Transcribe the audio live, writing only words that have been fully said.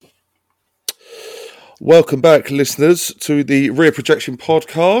Welcome back, listeners, to the Rear Projection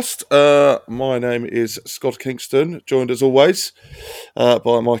Podcast. My name is Scott Kingston, joined as always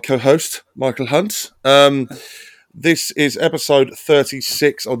by my co-host, Michael Hunt. This is episode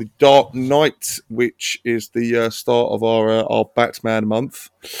 36 of The Dark Knight, which is the start of our Batman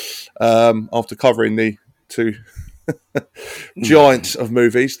month. After covering the two giants of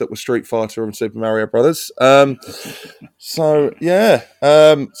movies that were Street Fighter and Super Mario Brothers. Sorry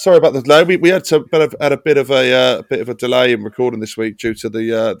about the delay. We had a bit of a delay in recording this week due to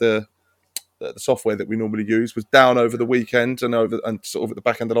the software that we normally use was down over the weekend and sort of at the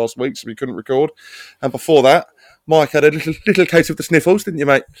back end of last week, so we couldn't record. And before that, Mike had a little case of the sniffles, didn't you,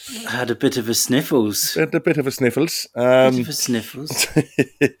 mate? I had a bit of a sniffles. Had a bit of a sniffles.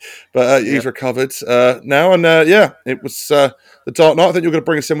 But he's recovered now, and it was The Dark Knight. I think you're going to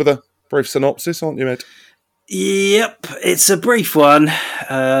bring us in with a brief synopsis, aren't you, mate? Yep, it's a brief one.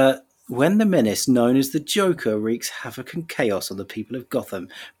 When the menace known as the Joker wreaks havoc and chaos on the people of Gotham,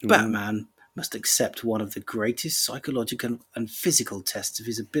 Batman must accept one of the greatest psychological and physical tests of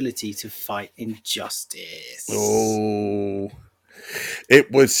his ability to fight injustice. Oh,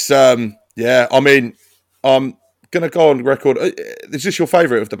 it was, I mean, I'm going to go on record. Is this your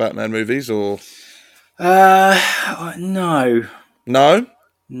favourite of the Batman movies, or? No. No?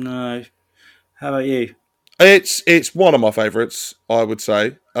 No. How about you? It's one of my favourites, I would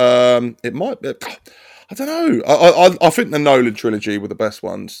say. It might be. I don't know. I think the Nolan trilogy were the best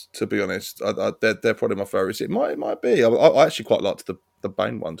ones, to be honest. They're probably my favourites. It might be. I actually quite liked the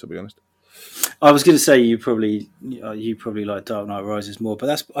Bane one, to be honest. I was going to say you probably like Dark Knight Rises more,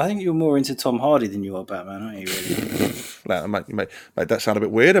 but I think you're more into Tom Hardy than you are Batman, aren't you? Really? No, mate, that sound a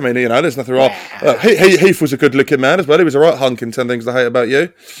bit weird. I mean, there's nothing wrong. Heath was a good-looking man as well. He was a right hunk in 10 Things I Hate About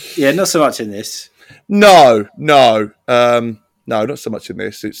You. Yeah, not so much in this. No, not so much in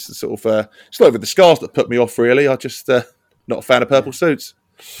this. It's sort of it's not even the scars that put me off. Really, I just not a fan of purple suits.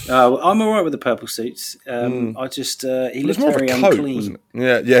 I'm all right with the purple suits. I just he looks very coat, unclean.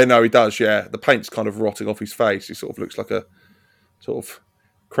 No, he does. Yeah, the paint's kind of rotting off his face. He sort of looks like a sort of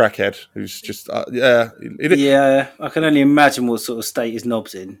crackhead who's just Yeah, I can only imagine what sort of state his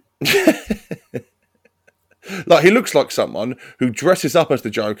knob's in. Like, he looks like someone who dresses up as the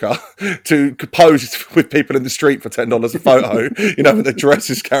Joker to pose with people in the street for $10 a photo, when they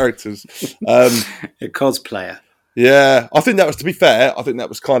dress as characters. A cosplayer. Yeah, I think that was, to be fair, I think that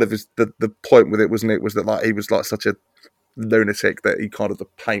was kind of the point with it, wasn't it? Was that, like, he was like such a lunatic that he kind of, the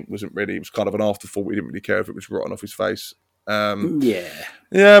paint wasn't really, it was kind of an afterthought. We didn't really care if it was rotten off his face.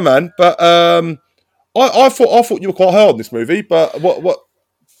 Yeah, man. But I thought you were quite high on this movie, but what?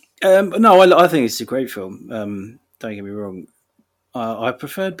 No, I think it's a great film. Don't get me wrong. I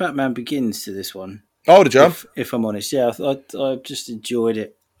preferred Batman Begins to this one. Oh, did you? If I'm honest, yeah, I just enjoyed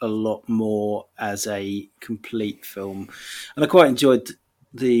it a lot more as a complete film, and I quite enjoyed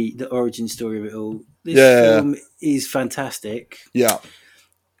the origin story of it all. This film is fantastic. Yeah.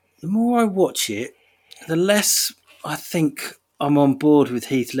 The more I watch it, the less I think I'm on board with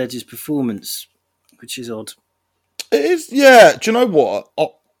Heath Ledger's performance, which is odd. It is, yeah. Do you know what?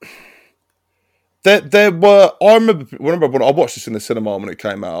 There were. I remember when I watched this in the cinema when it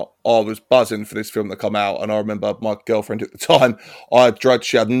came out. I was buzzing for this film to come out, and I remember my girlfriend at the time.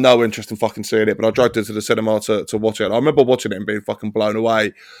 She had no interest in fucking seeing it, but I dragged her to the cinema to watch it. And I remember watching it and being fucking blown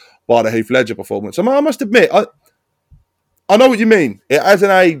away by the Heath Ledger performance. I must admit, I know what you mean. It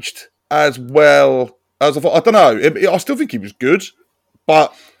hasn't aged as well as I thought. I don't know. I still think he was good,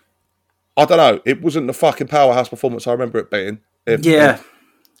 but I don't know. It wasn't the fucking powerhouse performance I remember it being.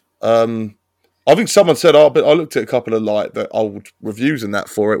 I think someone said, but I looked at a couple of like the old reviews and that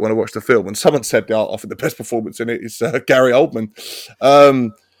for it when I watched the film, and someone said, I think the best performance in it is Gary Oldman.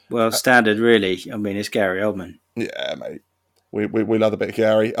 Well, standard, really. I mean, it's Gary Oldman. Yeah, mate. We love a bit of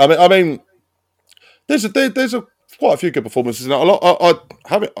Gary. I mean, there's quite a few good performances. And I've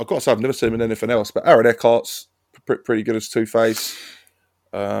got to say, I've never seen him in anything else, but Aaron Eckhart's pretty good as Two-Face.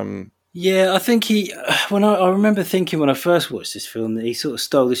 Yeah, I think I remember thinking when I first watched this film that he sort of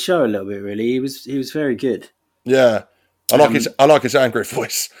stole the show a little bit. Really, he was very good. Yeah, I like his angry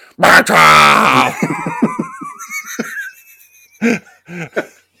voice. What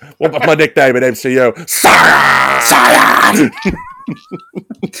about my nickname at MCU? Science!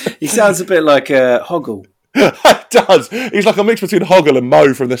 He sounds a bit like Hoggle. It does. He's like a mix between Hoggle and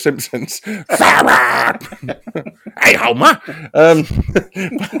Moe from The Simpsons. Hey, Homer.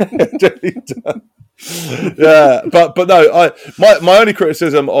 Yeah, but no. My only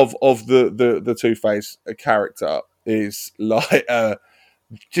criticism of the Two-Face character is like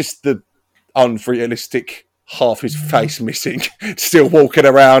just the unrealistic half his face missing, still walking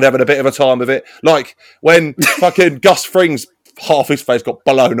around, having a bit of a time of it. Like when fucking Gus Fring's half his face got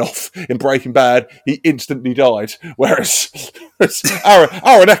blown off in Breaking Bad, he instantly died. Whereas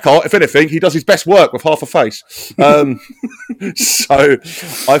Aaron Eckhart, if anything, he does his best work with half a face. So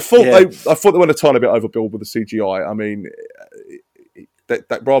I thought they went a tiny bit overboard with the CGI. I mean,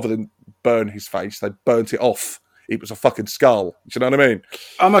 that rather than burn his face, they burnt it off. It was a fucking skull. Do you know what I mean?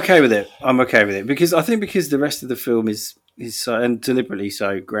 I'm okay with it because I think because the rest of the film is so, and deliberately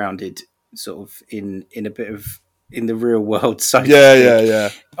so, grounded sort of in a bit of in the real world. So yeah.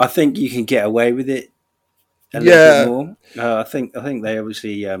 I think you can get away with it a little bit more. I think they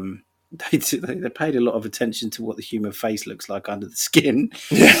obviously they paid a lot of attention to what the human face looks like under the skin.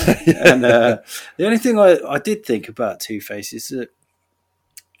 And the only thing I did think about Two-Face is that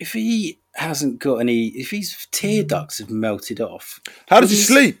if he hasn't got any, if his tear ducts have melted off, how does he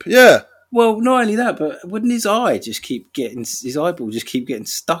sleep? Yeah. Well, not only that, but wouldn't his eyeball just keep getting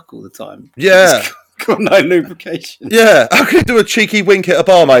stuck all the time? Yeah. Got no lubrication. Yeah, how can you do a cheeky wink at a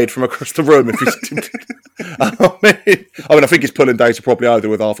barmaid from across the room if he's... I mean, I think he's pulling data probably over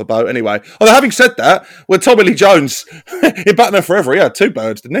with half a boat anyway. Although, having said that, when Tommy Lee Jones in Batman Forever, he had 2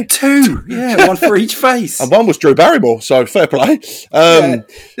 birds, didn't he? 2, yeah, one for each face. And one was Drew Barrymore, so fair play. The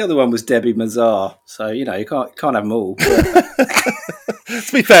other one was Debbie Mazar, so, you know, you can't have them all. But...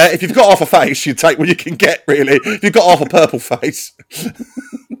 To be fair, if you've got half a face, you take what you can get, really. If you've got half a purple face...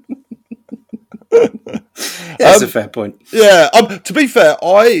 That's a fair point. Yeah. To be fair,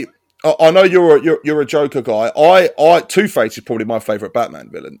 I know you're a Joker guy. I Two-Face is probably my favourite Batman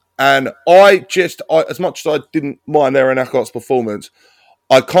villain, and I as much as I didn't mind Aaron Eckhart's performance,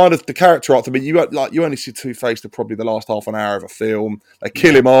 I kind of the character arc. I mean, you only see Two-Face to probably the last half an hour of a film. They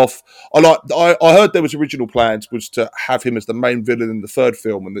kill him off. I heard there was original plans was to have him as the main villain in the 3rd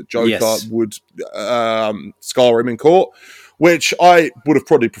film, and that Joker would scar him in court. Which I would have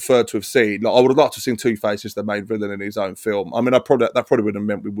probably preferred to have seen. Like, I would have liked to have seen Two-Face as the main villain in his own film. I mean, that probably would have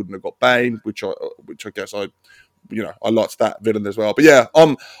meant we wouldn't have got Bane, which I guess I liked that villain as well. But yeah,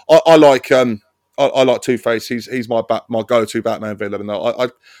 I like Two-Face. He's my go-to Batman villain. And I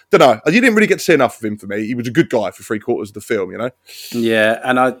don't know. You didn't really get to see enough of him for me. He was a good guy for 3/4 of the film, you know. Yeah,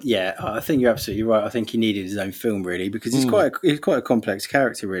 and I think you're absolutely right. I think he needed his own film really because he's quite a complex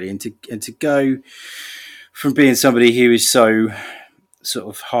character really, and to go from being somebody who is so sort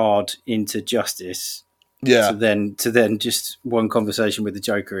of hard into justice, to then just one conversation with the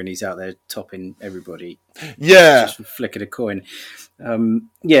Joker and he's out there topping everybody, just flicking a coin.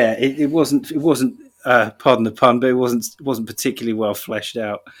 It wasn't. Pardon the pun, but it wasn't particularly well fleshed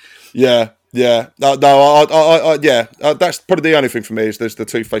out. Yeah. That's probably the only thing for me is there's the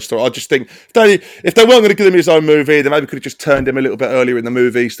Two-Face story. I just think if they weren't going to give him his own movie, they maybe could have just turned him a little bit earlier in the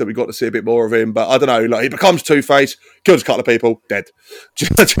movie so that we got to see a bit more of him. But I don't know, like he becomes Two-Face, kills a couple of people, dead. You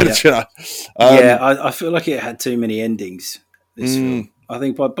know? I feel like it had too many endings. This film. I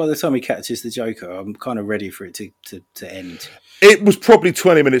think by the time he catches the Joker, I'm kind of ready for it to end. It was probably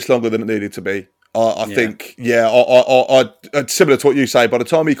 20 minutes longer than it needed to be. I think, similar to what you say, by the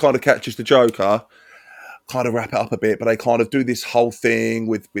time he kind of catches the Joker, kind of wrap it up a bit, but they kind of do this whole thing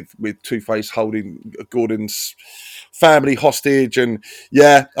with Two-Face holding Gordon's family hostage, and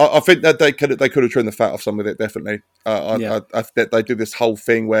I think that they could have trimmed the fat off some of it, definitely. I think they do this whole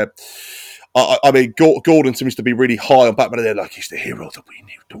thing where, I mean, Gordon seems to be really high on Batman. They're like, he's the hero that we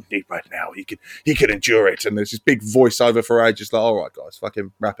don't need right now. He can endure it. And there's this big voiceover for ages, like, all right, guys,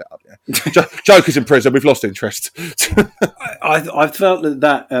 fucking wrap it up. Yeah, Joker's in prison. We've lost interest. I felt that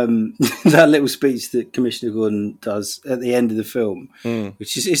that little speech that Commissioner Gordon does at the end of the film,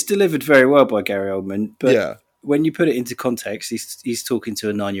 which is delivered very well by Gary Oldman, but when you put it into context, he's talking to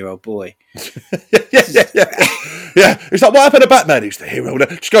a 9-year-old boy. Yeah. It's like, what happened to Batman? He's the hero.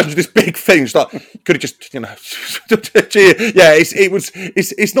 Just goes into this big thing. It's like, could have just,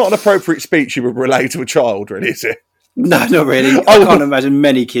 it's not an appropriate speech you would relay to a child, really, is it? No, not really. I can't imagine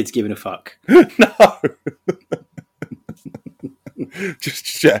many kids giving a fuck. No.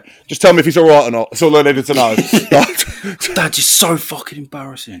 Just tell me if he's all right or not. That's all I needed to know. That's just so fucking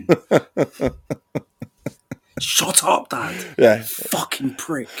embarrassing. Shut up, Dad. Yeah. Fucking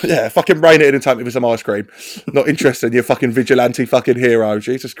prick. Yeah, fucking rein it in and take me for some ice cream. Not interested in your fucking vigilante fucking hero.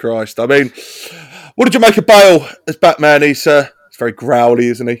 Jesus Christ. I mean, what did you make of Bale as Batman? He's very growly,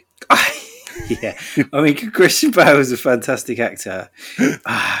 isn't he? Yeah. I mean, Christian Bale is a fantastic actor.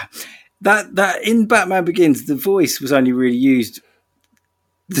 That in Batman Begins, the voice was only really used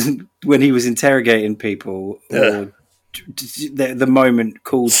when he was interrogating people or the moment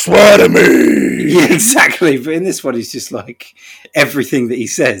called swear to me. Yeah, exactly. But in this one, he's just like everything that he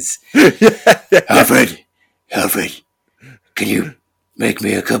says. Alfred, Alfred, can you make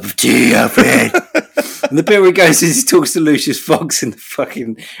me a cup of tea, Alfred? And the bit where he goes is he talks to Lucius Fox in the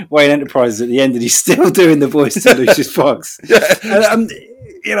fucking Wayne Enterprises at the end, and he's still doing the voice to Lucius Fox. And,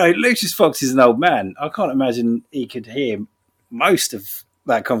 Lucius Fox is an old man. I can't imagine he could hear most of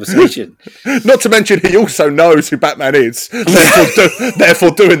that conversation. Not to mention, he also knows who Batman is.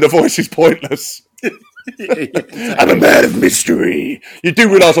 Therefore, doing the voice is pointless. I'm a man of mystery. You do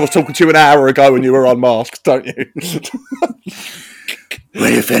realise I was talking to you an hour ago when you were unmasked, don't you?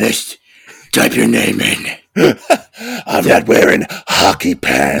 When you're finished, type your name in. I'm not wearing hockey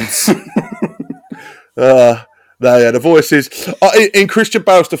pants. The voices. In Christian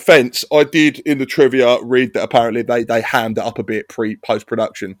Bale's defence, I did in the trivia read that apparently they hammed it up a bit post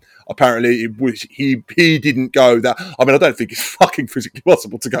production. Apparently, it was he didn't go that. I mean, I don't think it's fucking physically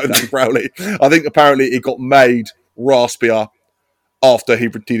possible to go that growly. I think apparently it got made raspier after he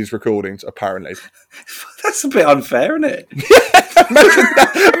did his recordings. Apparently, that's a bit unfair, isn't it?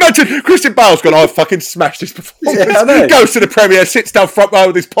 Imagine Christian Bale's gone, I've fucking smashed his performance. Yeah, goes to the premiere, sits down front row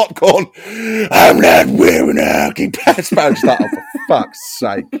with his popcorn. I'm not wearing a hockey pants. Man's like, oh, for fuck's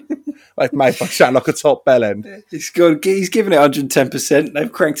sake. They've made me sound like a top bell end. He's given it 110%.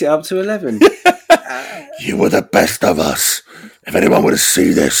 They've cranked it up to 11. You were the best of us. If anyone were to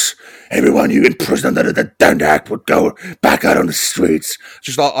see this, everyone you imprisoned under the Damned Act would go back out on the streets.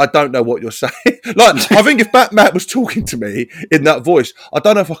 Just like, I don't know what you're saying. Like, I think if Batman was talking to me in that voice, I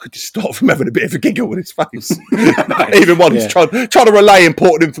don't know if I could just stop from having a bit of a giggle with his face. Even while he's trying to relay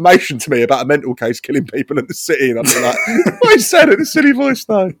important information to me about a mental case killing people in the city. And I'm like, what he said in a silly voice,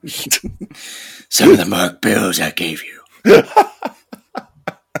 though. Some of the marked bills I gave you.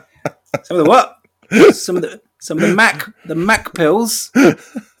 Some of the what? Some of the Mac pills.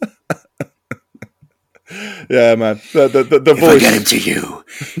 Yeah, man. The if voice. I get him to you,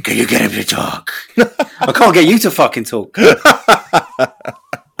 can you get him to talk? I can't get you to fucking talk.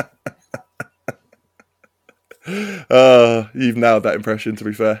 You've nailed that impression, to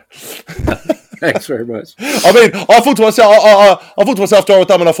be fair. Thanks very much. I mean, I thought to myself, I thought to myself, Dara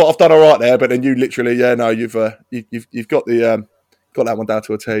Dumb, and I thought I've done all right there. But then you literally, you've got the got that one down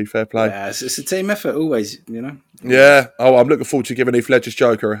to a T. Fair play. Yeah, it's a team effort always, you know. Yeah. Oh, I'm looking forward to giving Heath Ledger's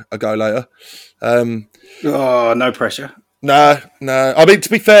Joker a go later. No pressure. No. I mean, to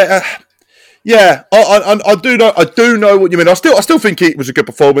be fair, yeah, I do know what you mean. I still think it was a good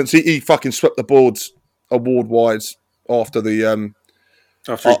performance. He fucking swept the boards award wise after the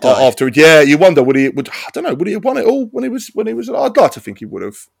after yeah. You wonder would he have won it all when he was? I'd like to think he would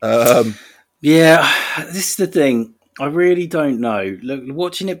have. Yeah, this is the thing. I really don't know. Look,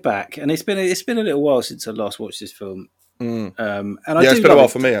 watching it back, and it's been a little while since I last watched this film. And it's been a while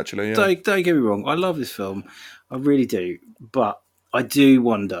for me actually. Yeah. Don't get me wrong. I love this film. I really do. But I do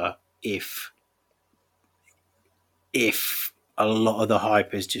wonder if a lot of the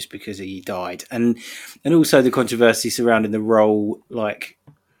hype is just because he died, and also the controversy surrounding the role, like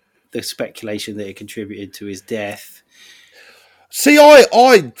the speculation that it contributed to his death. See,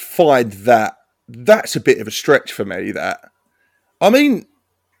 I find that's a bit of a stretch for me. That, I mean,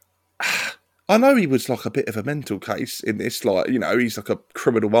 I know he was like a bit of a mental case in this, like, you know, he's like a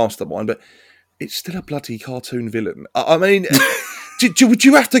criminal mastermind, but it's still a bloody cartoon villain. I mean, would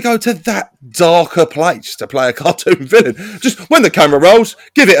you have to go to that darker place to play a cartoon villain? Just when the camera rolls,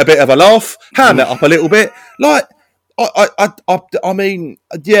 give it a bit of a laugh, hand it up a little bit. Like, I mean,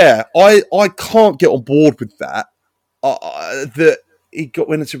 yeah, I can't get on board with that. That he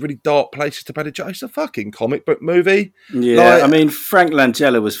went into really dark places to play the Joker. It's a fucking comic book movie. Yeah, like, I mean, Frank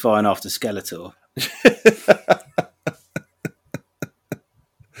Langella was fine after Skeletor.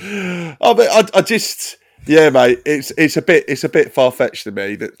 I just, yeah, mate. It's a bit far fetched to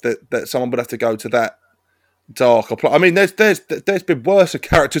me that someone would have to go to that darker plot. I mean, there's been worse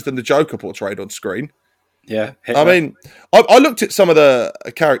characters than the Joker portrayed on screen. Yeah, I mean, I looked at some of the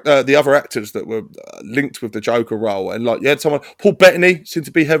other actors that were linked with the Joker role, and like you had someone, Paul Bettany seemed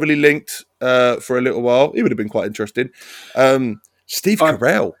to be heavily linked for a little while. He would have been quite interesting. Steve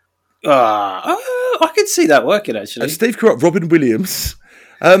Carell. I could see that working actually. Steve Carell, Robin Williams.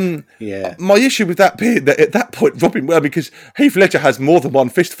 Yeah. My issue with that being that at that point, because Heath Ledger has more than one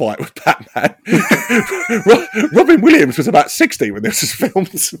fist fight with Batman. Robin Williams was about 60 when this was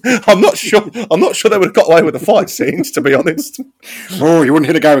filmed. I'm not sure they would have got away with the fight scenes, to be honest. Oh, you wouldn't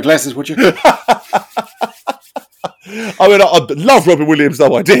hit a guy with glasses, would you? I mean, I love Robin Williams,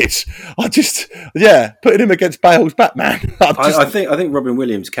 though I did. I just, putting him against Bale's Batman. I think Robin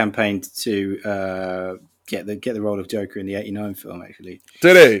Williams campaigned to get the role of Joker in the '89 film. Actually,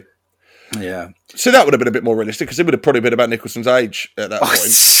 did he? Yeah. So that would have been a bit more realistic because it would have probably been about Nicholson's age at that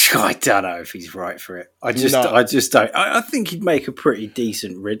point. I don't know if he's right for it. I just don't. I think he'd make a pretty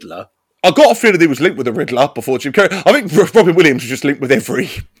decent Riddler. I got a feeling he was linked with the Riddler before Jim Carrey. I think Robin Williams was just linked with every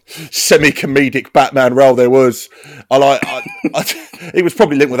semi-comedic Batman role there was. He was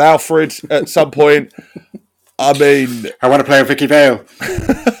probably linked with Alfred at some point. I mean, I want to play with Vicky Vale.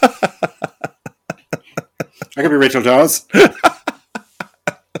 I could be Rachel Dawes.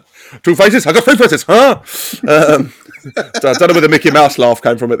 2 faces? I got 3 faces, huh? I don't know where the Mickey Mouse laugh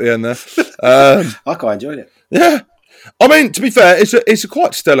came from at the end there. I quite enjoyed it. Yeah. I mean, to be fair, it's a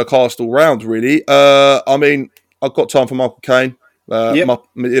quite stellar cast all round, really. I mean, I've got time for Michael Caine. One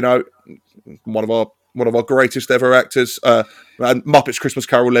of our greatest ever actors, and Muppets Christmas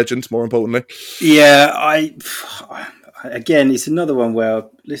Carol legends, more importantly. Yeah, again, it's another one where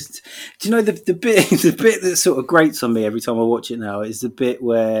listen. Do you know the bit that sort of grates on me every time I watch it now is the bit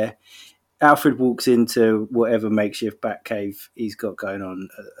where Alfred walks into whatever makeshift Batcave he's got going on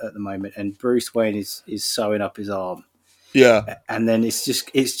at the moment, and Bruce Wayne is sewing up his arm. Yeah, and then it's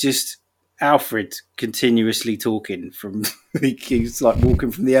just Alfred continuously talking from he's like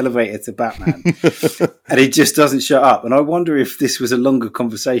walking from the elevator to Batman, and he just doesn't shut up. And I wonder if this was a longer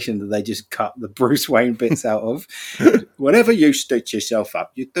conversation that they just cut the Bruce Wayne bits out of. Whenever you stitch yourself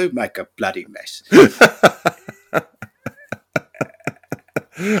up, you do make a bloody mess. Was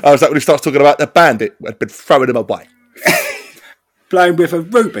that when he starts talking about the bandit who had been throwing him away? Playing with a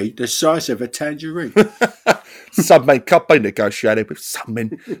ruby the size of a tangerine. Some men can't be negotiated with. Some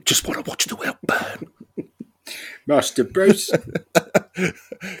men just want to watch the world burn. Master Bruce.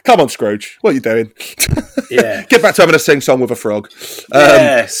 Come on, Scrooge. What are you doing? Yeah. Get back to having a sing-song with a frog.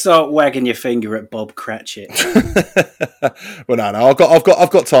 Start wagging your finger at Bob Cratchit. Well, no. I've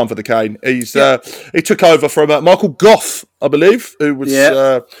got time for the Caine. He took over from Michael Gough, I believe,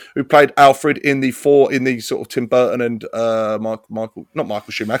 who played Alfred in the sort of Tim Burton and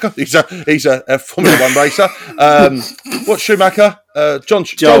Michael Schumacher. He's a Formula One racer. What's Schumacher? Johnny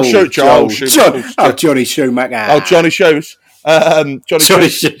Schumacher. Johnny Schumacher. Oh, Johnny Shoes. Johnny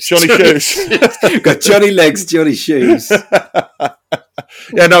Shoes. Got Johnny Legs, Johnny Shoes.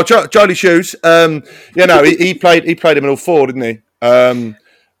 Yeah, no, Johnny Shoes. He played him in all 4, didn't he?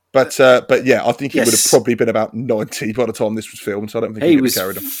 But yeah, I think he would have probably been about 90 by the time this was filmed. So I don't think he was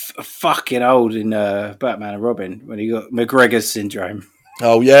carried him. Fucking old in Batman and Robin when he got McGregor's syndrome.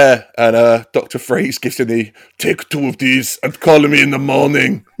 Oh yeah, and Dr. Freeze gives him the take 2 of these and call me in the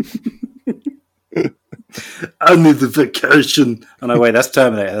morning. I need the vacation. Oh no, wait, that's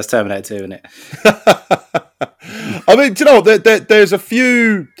Terminator. That's Terminator 2, isn't it? I mean, do you know, there's a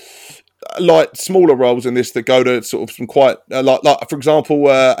few like smaller roles in this that go to sort of some quite like for example,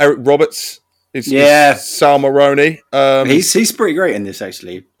 Eric Roberts is Sal Maroni. He's pretty great in this,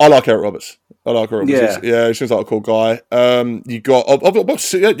 actually. I like Eric Roberts. Yeah, he seems like a cool guy. You got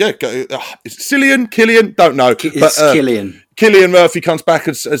Cillian, don't know. It's Cillian. Cillian Murphy comes back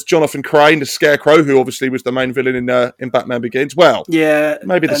as Jonathan Crane, the Scarecrow, who obviously was the main villain in Batman Begins. Well, yeah,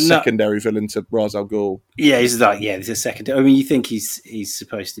 maybe the secondary villain to Ra's al Ghul. Yeah, he's a secondary. I mean, you think he's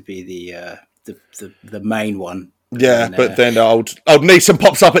supposed to be the main one. Yeah, but then old Neeson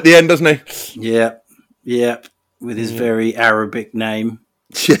pops up at the end, doesn't he? Yeah, with his very Arabic name.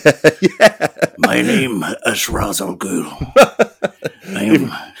 Yeah. My name is Ra's al Ghul.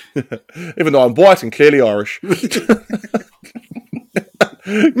 Even though I'm white and clearly Irish.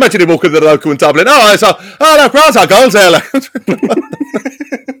 Imagine him walking to the local in Dublin. Look, Ra's al Ghul's there.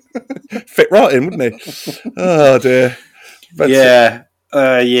 Fit right in, wouldn't he? Oh dear. Yeah.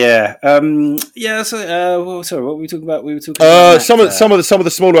 Sorry, what were we talking about? We were talking about some of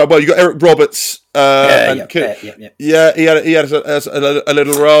the smaller. Well, you got Eric Roberts. He had a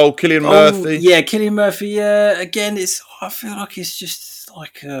little role. Cillian Murphy. Yeah, Cillian Murphy. Yeah, again, I feel like it's just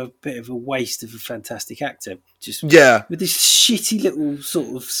like a bit of a waste of a fantastic actor. With this shitty little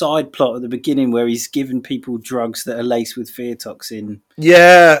sort of side plot at the beginning where he's giving people drugs that are laced with fear toxin.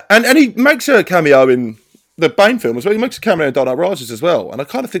 Yeah, and he makes a cameo in the Bane film as well. He makes a cameo in Dark Knight Rises as well, and I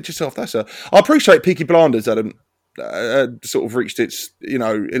kind of think to yourself, I appreciate Peaky Blinders hadn't sort of reached its in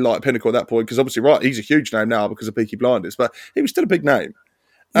like pinnacle at that point, because obviously he's a huge name now because of Peaky Blinders, but he was still a big name.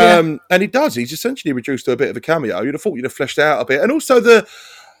 And he's essentially reduced to a bit of a cameo. You'd have thought you'd have fleshed out a bit, and also the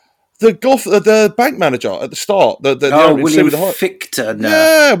bank manager at the start, William Fichtner.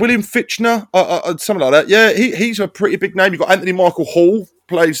 Yeah, William Fichtner, something like that. Yeah, he's a pretty big name. You've got Anthony Michael Hall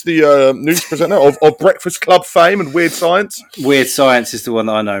plays the news presenter of Breakfast Club fame and Weird Science. Weird Science is the one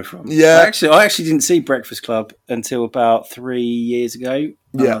that I know from. Yeah. I actually didn't see Breakfast Club until about 3 years ago.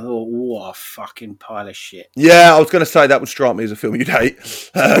 Yeah. I thought, what a fucking pile of shit. Yeah, I was going to say that would strike me as a film you'd hate.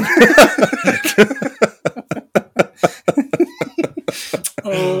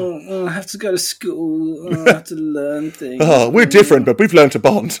 I have to go to school. I have to learn things. Oh, we're different, but we've learned to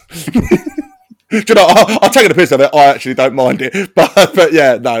bond. Do you know, I'll take the piss of it. I actually don't mind it, but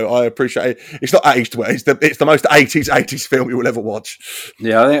yeah, no, I appreciate it. It's not aged well. It's the most 80s film you will ever watch.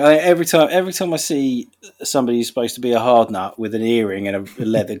 Yeah, I think every time I see somebody who's supposed to be a hard nut with an earring and a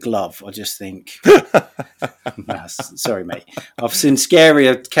leather glove, I just think, sorry, mate, I've seen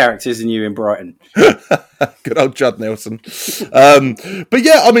scarier characters than you in Brighton. Good old Judd Nelson. But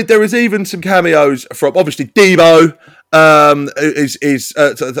yeah, I mean, there is even some cameos from obviously Debo. Is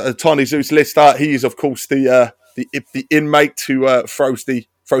Tiny Zeus Lister. He is, of course, the inmate who throws the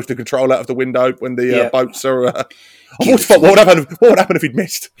control out of the window when the boats are. What would happen if he'd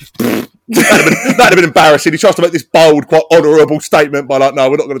missed? that'd have been embarrassing. He tries to make this bold, quite honourable statement by like, no,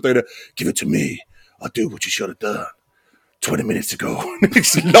 we're not going to do that. Give it to me. I'll do what you should have done 20 minutes ago. It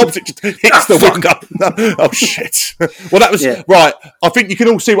just hits the window. Oh, shit. Well, that was... Yeah. Right, I think you can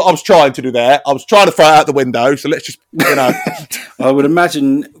all see what I was trying to do there. I was trying to throw it out the window, so let's just, I would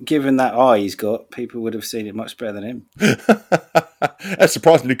imagine, given that eye he's got, people would have seen it much better than him. That's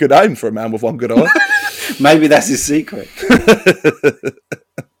surprisingly good aim for a man with one good eye. Maybe that's his secret.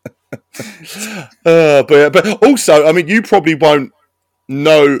 But also, I mean, you probably won't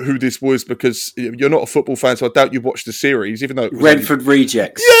know who this was because you're not a football fan, so I doubt you watched the series, even though it was Redford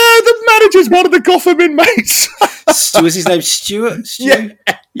Rejects. Yeah, the manager's one of the Gotham inmates. Was his name Stuart? Yeah.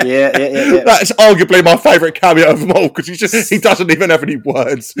 Yeah. That's arguably my favourite cameo of them all because he doesn't even have any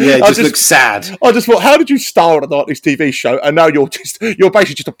words. Yeah, he just looks sad. I just thought, how did you star on a nightly's TV show and now you're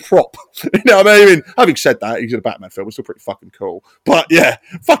basically just a prop? You know what I mean? Having said that, he's in a Batman film. It's still pretty fucking cool. But yeah,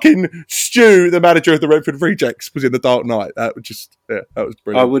 fucking Stu, the manager of the Redford Rejects, was in The Dark Knight. That was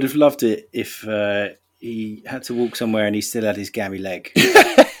brilliant. I would have loved it if he had to walk somewhere and he still had his gammy leg.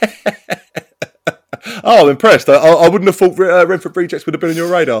 Oh, I'm impressed. I wouldn't have thought Redford Rejects would have been on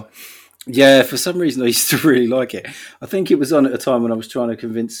your radar. Yeah, for some reason I used to really like it. I think it was on at a time when I was trying to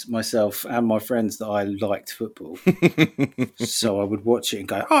convince myself and my friends that I liked football. So I would watch it and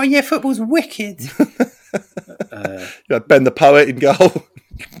go, oh yeah, football's wicked. Ben the Poet in goal.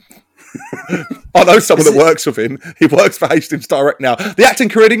 I know someone that works with him. He works for Hastings Direct now. The acting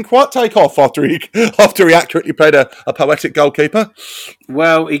career didn't quite take off after he accurately played a poetic goalkeeper.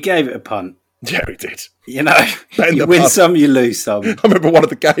 Well, he gave it a punt. Yeah, he did. You know, you win some, you lose some. I remember one of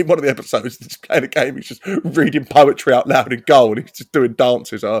the episodes, he's playing a game, he's just reading poetry out loud in goal, and he's just doing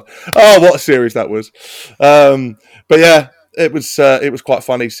dances. Oh, what a series that was. But yeah, it was quite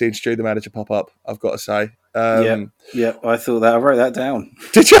funny seeing Stu, the manager, pop up, I've got to say. Yeah, I thought that. I wrote that down.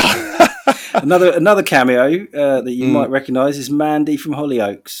 Did you? Another cameo that you might recognise is Mandy from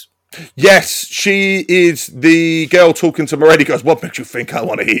Hollyoaks. Yes, she is the girl talking to Moretti. Goes, what makes you think I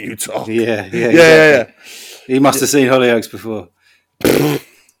want to hear you talk? Yeah. Exactly. He must have seen Hollyoaks before.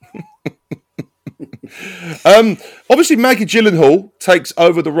 Obviously, Maggie Gyllenhaal takes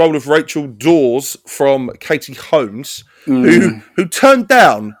over the role of Rachel Dawes from Katie Holmes, who turned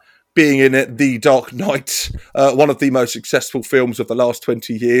down being in The Dark Knight, one of the most successful films of the last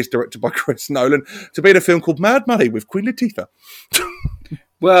 20 years, directed by Chris Nolan, to be in a film called Mad Money with Queen Latifah.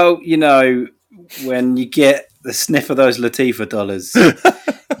 Well, you know, when you get the sniff of those Latifah dollars,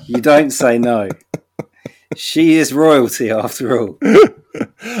 you don't say no. She is royalty, after all.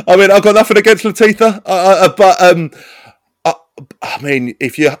 I mean, I've got nothing against Latifah, but I mean,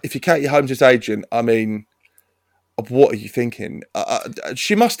 if you count your Holmes' agent, I mean, what are you thinking?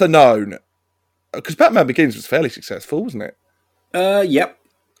 She must have known, because Batman Begins was fairly successful, wasn't it? Yep.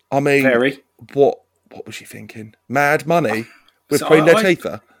 I mean, very. What was she thinking? Mad Money with Queen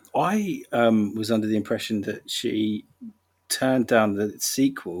Latifah? I was under the impression that she turned down the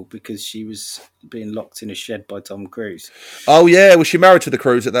sequel because she was being locked in a shed by Tom Cruise. Oh yeah, was she married to the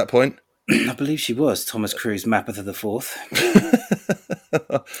Cruise at that point? I believe she was. Thomas Cruise, Mapper the Fourth.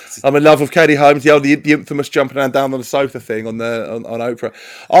 I'm in love with Katie Holmes, the infamous jumping around down on the sofa thing on Oprah.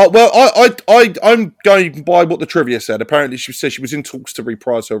 Well, I'm going by what the trivia said. Apparently, she said she was in talks to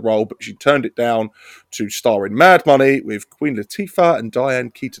reprise her role, but she turned it down to star in Mad Money with Queen Latifah and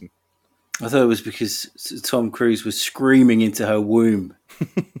Diane Keaton. I thought it was because Tom Cruise was screaming into her womb.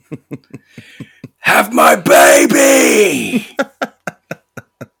 Have my baby!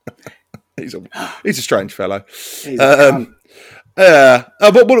 He's a strange fellow. Yeah.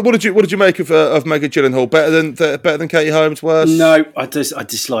 What did you make of Maggie Gyllenhaal? Better than Katie Holmes? Worse? No, I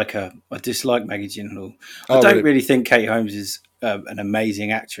dislike her. I dislike Maggie Gyllenhaal. I don't really think Katie Holmes is an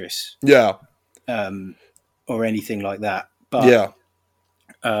amazing actress. Yeah. Or anything like that. But yeah.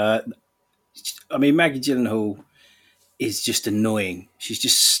 I mean, Maggie Gyllenhaal is just annoying.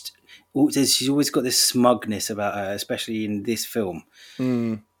 She's always got this smugness about her, especially in this film.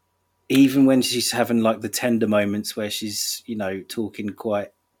 Mm. Even when she's having like the tender moments where she's, talking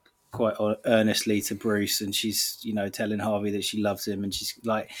quite earnestly to Bruce, and she's, telling Harvey that she loves him, and she's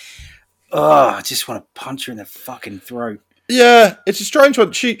like, "Oh, I just want to punch her in the fucking throat." Yeah, it's a strange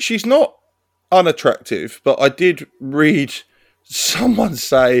one. She's not unattractive, but I did read someone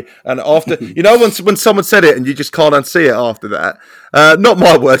say, and after when someone said it and you just can't unsee it after that, not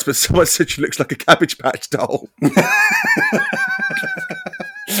my words, but someone said she looks like a Cabbage Patch doll.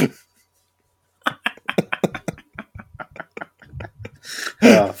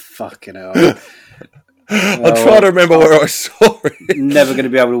 Oh, fucking hell. I'm trying to remember where I saw it. Never going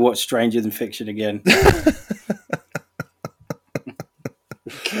to be able to watch Stranger Than Fiction again.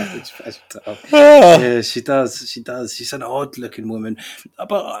 Yeah, she does. She's an odd-looking woman,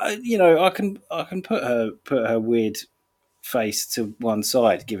 but I can put her weird face to one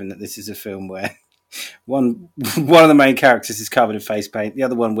side, given that this is a film where one of the main characters is covered in face paint, the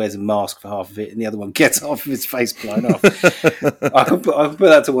other one wears a mask for half of it, and the other one gets half of his face blown off. I can put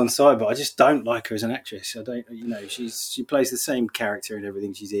that to one side, but I just don't like her as an actress. I don't, she plays the same character in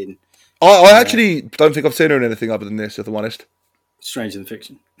everything she's in. I actually don't think I've seen her in anything other than this, if I'm honest. Stranger Than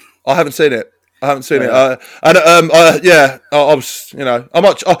Fiction. I haven't seen it. I was,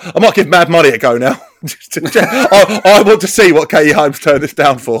 I might give Mad Money a go now. I want to see what Katie Holmes turned this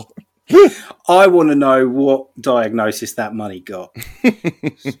down for. I want to know what diagnosis that money got,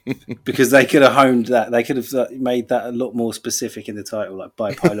 because they could have honed that. They could have made that a lot more specific in the title, like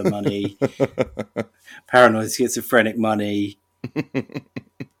bipolar money, paranoid schizophrenic money.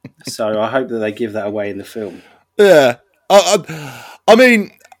 So I hope that they give that away in the film. Yeah. I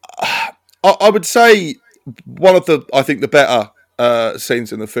mean, I would say one of the better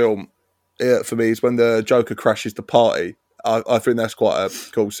scenes in the film for me is when the Joker crashes the party. I think that's quite a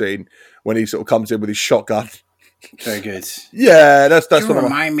cool scene when he sort of comes in with his shotgun. Very good. Yeah, that's you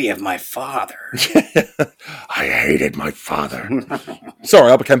remind me of my father. I hated my father.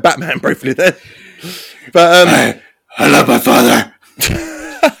 Sorry, I became Batman briefly then. But I love my father.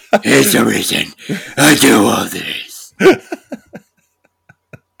 Here's the reason I do all this.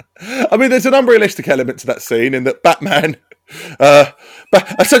 I mean, there's an unrealistic element to that scene in that Batman,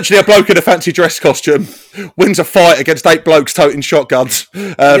 essentially a bloke in a fancy dress costume, wins a fight against 8 blokes toting shotguns.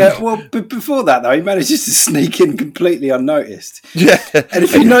 But before that, though, he manages to sneak in completely unnoticed. Yeah. And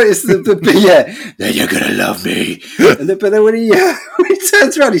if you notice, then you're going to love me. But then when he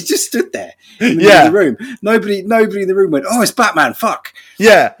turns around, he's just stood there in the room. Nobody in the room went, "Oh, it's Batman, fuck."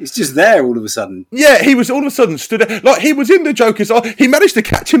 Yeah. He's just there all of a sudden. Yeah, he was all of a sudden stood there. Like, he was in the Joker's eye. He managed to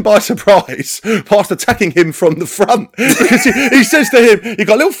catch him by surprise past attacking him from the front. Because he says to him, "You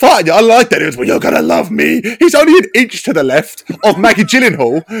got a little fight in you." I like that. He was, "Well, you're going to love me." He's only an inch to the left of Maggie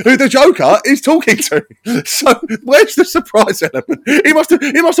Gyllenhaal, who the Joker is talking to. So, where's the surprise element? He must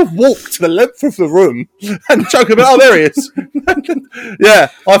have walked to the length of the room and Joker went, "Oh, there he is." Yeah,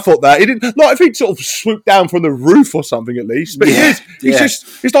 I thought that. He didn't, like, if he'd sort of swooped down from the roof or something at least. But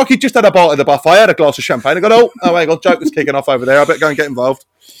it's like he just had a bite of the buffet, had a glass of champagne, and gone, oh my God, Joker's kicking off over there. I better go and get involved.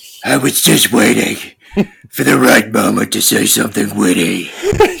 I was just waiting for the right moment to say something witty.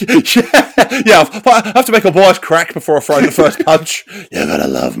 Yeah, I have to make a wise crack before I throw the first punch. You're gonna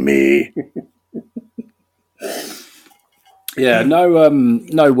love me. Yeah,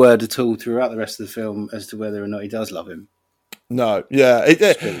 no word at all throughout the rest of the film as to whether or not he does love him. No, yeah, it's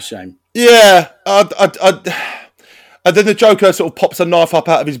a bit of a shame. Yeah, and then the Joker sort of pops a knife up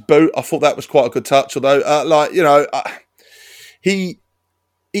out of his boot. I thought that was quite a good touch, although, he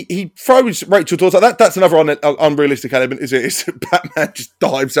throws Rachel Dawes like that. That's another unrealistic element, is it? Is Batman just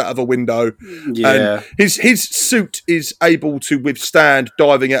dives out of a window. Yeah. And his suit is able to withstand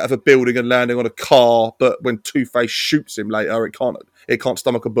diving out of a building and landing on a car, but when Two-Face shoots him later, it can't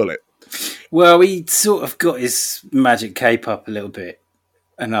stomach a bullet. Well, he sort of got his magic cape up a little bit,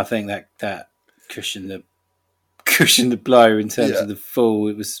 and I think that cushioned the blow in terms of the fall.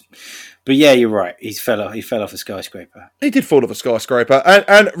 It was, but yeah, you're right. He fell off a skyscraper. He did fall off a skyscraper,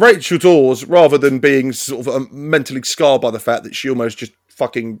 and Rachel Dawes, rather than being sort of mentally scarred by the fact that she almost just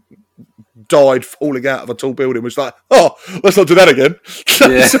fucking died falling out of a tall building was like, oh, let's not do that again.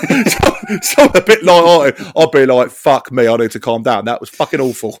 Yeah. so a bit light-hearted. I'd be like, fuck me, I need to calm down. That was fucking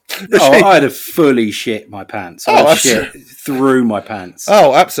awful. I'd have fully shit my pants. I'd shit through my pants.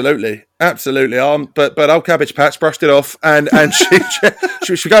 Oh, absolutely. But old Cabbage Patch brushed it off, and should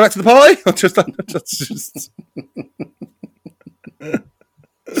we go back to the party?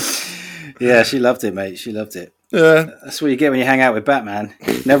 Yeah, she loved it, mate. She loved it. Yeah, that's what you get when you hang out with Batman.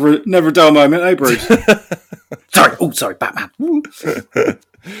 Never a dull moment, eh, Bruce? sorry, Batman.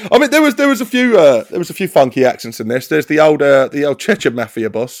 I mean, there was a few funky accents in this. There's the old Chechen mafia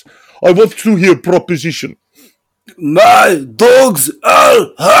boss. I want to hear proposition. My dogs are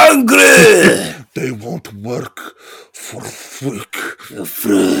hungry. They want work for freak.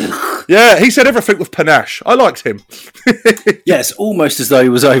 Yeah, he said everything with panache. I liked him. Yes, almost as though he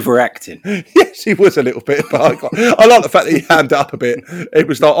was overacting. Yes, he was a little bit, but I like the fact that he hammed it up a bit. It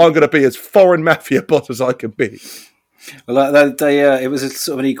was like, I'm going to be as foreign mafia boss as I can be. Well, it was a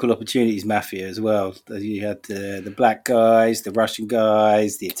sort of an equal opportunities mafia as well. You had the black guys, the Russian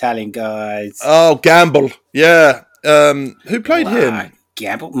guys, the Italian guys. Oh, Gamble. Yeah. Who played him?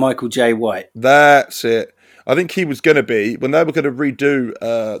 Gamble. Michael J. White. That's it. I think he was going to be, when they were going to redo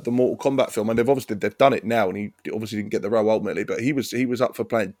the Mortal Kombat film, and they've done it now, and he obviously didn't get the role ultimately, but he was up for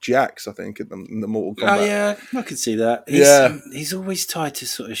playing Jax, I think, in the Mortal Kombat. Oh, yeah, I could see that. He's always tied to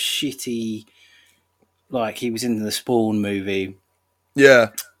sort of shitty, like he was in the Spawn movie. Yeah.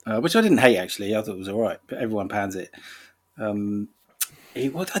 Which I didn't hate, actually. I thought it was all right, but everyone pans it. Didn't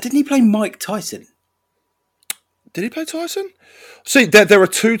he play Mike Tyson? Did he play Tyson? See, there are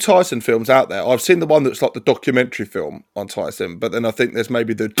two Tyson films out there. I've seen the one that's like the documentary film on Tyson, but then I think there's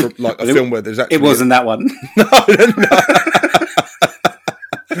maybe film where there's actually... It wasn't that one. No.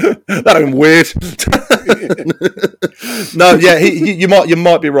 That'd been weird. No, yeah, you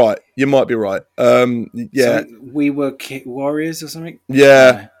might be right. You might be right. Yeah. So we were warriors or something?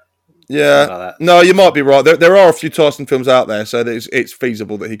 Yeah. Yeah. Like no, you might be right. There are a few Tyson films out there, so it's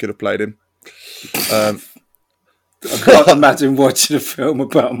feasible that he could have played him. I can't imagine watching a film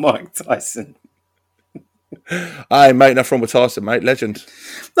about Mike Tyson. Hey, mate, nothing wrong with Tyson, mate. Legend.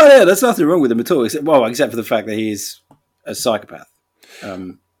 No, yeah, there's nothing wrong with him at all, except for the fact that he is a psychopath. I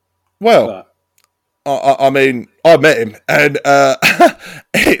mean, I met him, and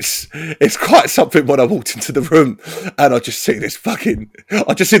it's quite something when I walked into the room and I just see the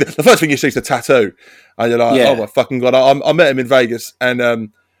first thing you see is the tattoo, and you're like, oh my fucking god! I met him in Vegas,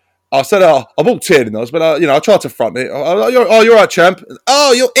 and I said, I walked in, and I tried to front it. You're right, champ.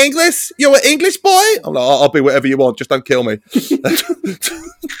 Oh, you're English? You're an English boy? I'm like, I'll be whatever you want, just don't kill me.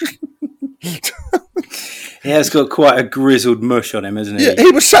 He has got quite a grizzled mush on him, hasn't he? Yeah,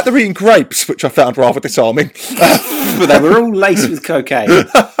 he was sat there eating grapes, which I found rather disarming. But they were all laced with cocaine.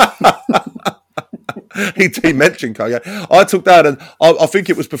 He mentioned cocaine. I took that, and I think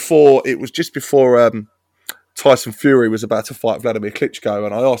it was just before Tyson Fury was about to fight Vladimir Klitschko,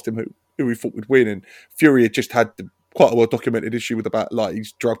 and I asked him who he thought would win, and Fury had just had quite a well-documented issue with about like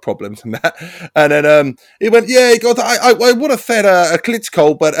his drug problems and that, and then he went, he goes, I would have fed a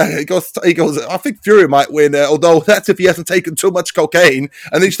Klitschko, but he goes, I think Fury might win, although that's if he hasn't taken too much cocaine.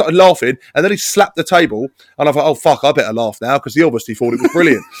 And then he started laughing, and then he slapped the table, and I thought, oh fuck, I better laugh now, because he obviously thought it was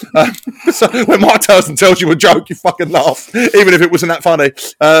brilliant. So when Mike Tyson tells you a joke, you fucking laugh, even if it wasn't that funny.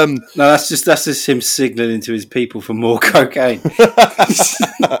 No, that's just him signalling to his people for more cocaine.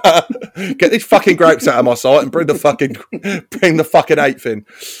 Get these fucking grapes out of my sight and bring the fucking eighth in.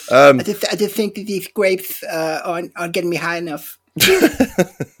 I just think that these grapes aren't getting me high enough.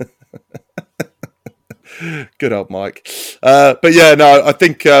 Good old Mike. But yeah, no, I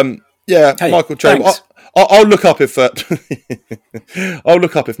think Michael J. I'll look up if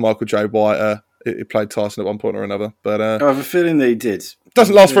Michael J. White he played Tyson at one point or another. But I have a feeling that he did.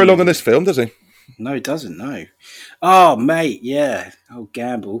 Doesn't last very long in this film, does he? No, he doesn't. No. Oh, mate, yeah. Oh,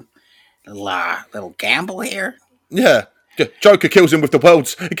 Gamble. Little Gamble here. Yeah. Joker kills him with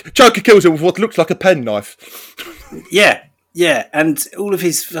what looks like a penknife. Yeah, and all of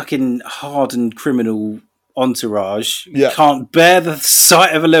his fucking hardened criminal entourage can't bear the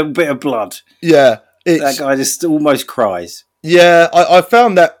sight of a little bit of blood. Yeah. That guy just almost cries. Yeah, I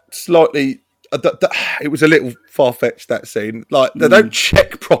found that slightly... it was a little far-fetched, that scene. Like, they don't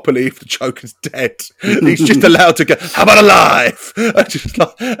check properly if the Joker's dead. He's just allowed to go, how about alive?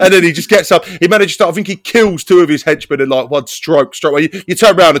 And then he just gets up. He manages to, I think he kills two of his henchmen in like one stroke. You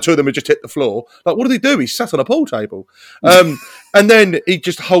turn around and two of them have just hit the floor. Like, what did he do? He sat on a pool table. And then he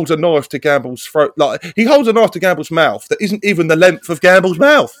just holds a knife to Gamble's throat. Like, he holds a knife to Gamble's mouth that isn't even the length of Gamble's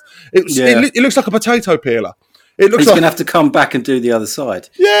mouth. It looks like a potato peeler. It looks He's like going to have to come back and do the other side.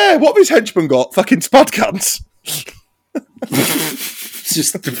 yeah. What have his henchmen got? Fucking spud guns. It's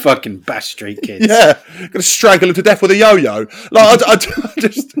just the fucking Bash Street kids. Yeah, gonna strangle him to death with a yo-yo. Like I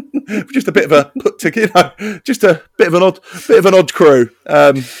just a bit of a put together, just a bit of an odd crew.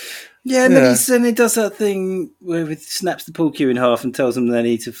 Yeah, and then he does that thing where he snaps the pool cue in half and tells them they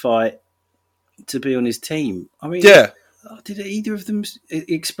need to fight to be on his team. I mean, yeah. Did either of them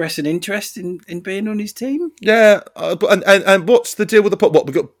express an interest in being on his team? Yeah, and what's the deal with the pot? What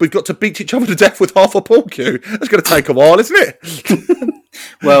we've got to beat each other to death with half a pool cue. That's going to take a while, isn't it?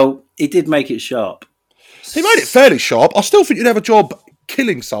 Well, he did make it sharp. He made it fairly sharp. I still think you'd have a job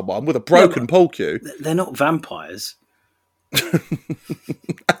killing someone with a broken pool cue. They're not vampires.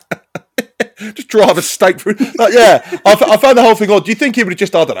 Just drive a stake through. Like, yeah, I found the whole thing odd. Do you think he would have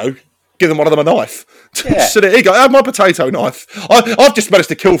just, I don't know, given one of them a knife? Yeah. So there you go. Have my potato knife. I've just managed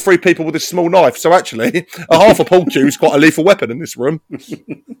to kill 3 people with this small knife. So actually, a half a pool cue is quite a lethal weapon in this room.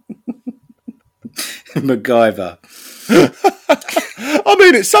 MacGyver. I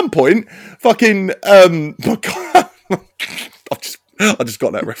mean, at some point, fucking. I just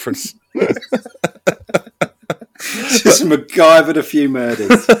got that reference. Just MacGyvered a few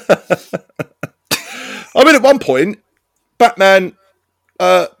murders. I mean, at one point, Batman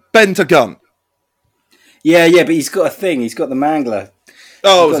bent a gun. Yeah, but he's got a thing. He's got the Mangler.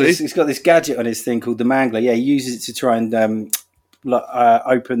 Oh, he's got this gadget on his thing called the Mangler. Yeah, he uses it to try and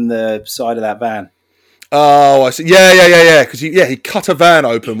open the side of that van. Oh, I see. Yeah. Because he cut a van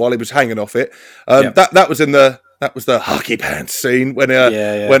open while he was hanging off it. That was the hockey pants scene when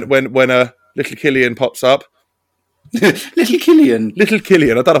little Killian pops up. Little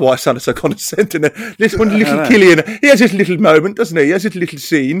Killian. I don't know why I sounded so condescending. Little Killian, he has his little moment, doesn't he? He has his little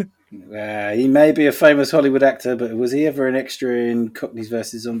scene. He may be a famous Hollywood actor, but was he ever an extra in Cockneys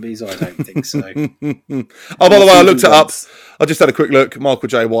versus Zombies? I don't think so. Oh, by the way, I looked it up. I just had a quick look. Michael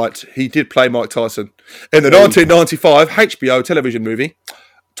J. White, he did play Mike Tyson in the 1995 HBO television movie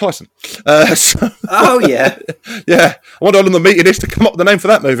Tyson. Oh, yeah. Yeah. I wonder how long the meeting is to come up with the name for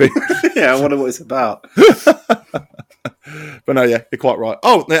that movie. Yeah, I wonder what it's about. But no, yeah, you're quite right.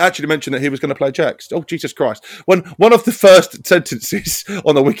 Oh, they actually mentioned that he was going to play Jax. Oh, Jesus Christ. One of the first sentences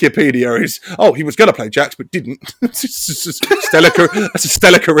on the Wikipedia is, he was going to play Jax, but didn't. That's a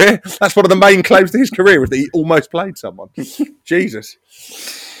stellar career. That's one of the main claims to his career, is that he almost played someone. Jesus.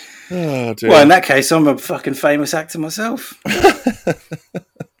 Oh, dear. Well, in that case, I'm a fucking famous actor myself.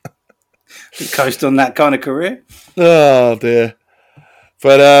 Coast on that kind of career. Oh, dear.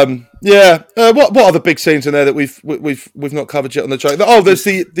 But what other big scenes in there that we've not covered yet on the joke? Oh, there's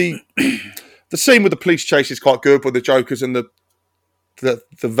the scene with the police chase is quite good with the Jokers and the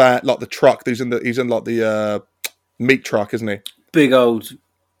van, like the truck. He's in like the meat truck, isn't he? Big old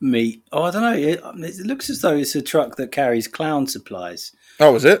meat. Oh, I don't know. It looks as though it's a truck that carries clown supplies.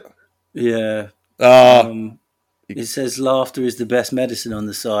 Oh, is it? Yeah. It says laughter is the best medicine on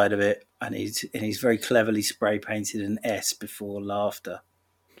the side of it, and he's very cleverly spray painted an S before laughter.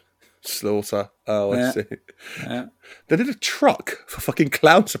 Slaughter. Oh, I see. Yeah. They did a truck for fucking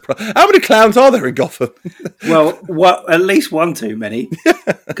clown surprise. How many clowns are there in Gotham? Well, at least one too many,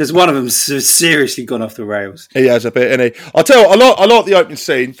 because one of them's seriously gone off the rails. He has a bit, and I'll tell you, I like the opening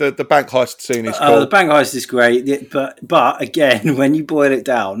scene. The bank heist scene is cool. The bank heist is great, but again, when you boil it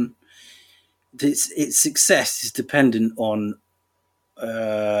down, its success is dependent on.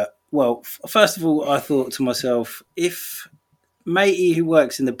 First of all, I thought to myself, if Matey, who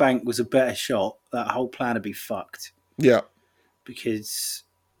works in the bank, was a better shot, that whole plan would be fucked. Yeah. Because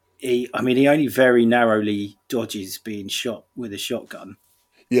he only very narrowly dodges being shot with a shotgun.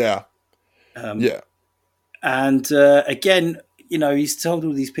 Yeah. Yeah. And again, he's told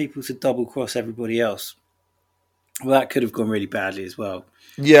all these people to double cross everybody else. Well, that could have gone really badly as well.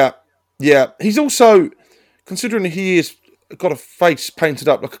 Yeah. Yeah. He's also, considering he is got a face painted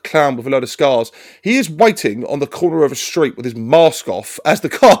up like a clown with a load of scars, he is waiting on the corner of a street with his mask off as the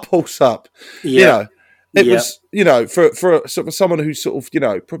car pulls up. Yeah. It was, for someone who's sort of,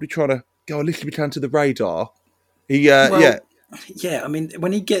 probably trying to go a little bit under the radar. Yeah, I mean,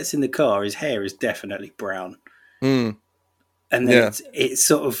 when he gets in the car, his hair is definitely brown. Mm. And then it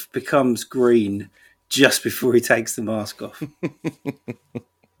sort of becomes green just before he takes the mask off.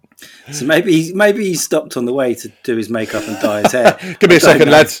 So maybe he stopped on the way to do his makeup and dye his hair. Give me a second,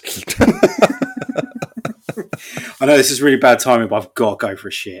 lads. I know this is really bad timing, but I've got to go for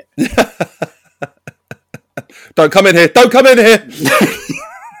a shit. Don't come in here.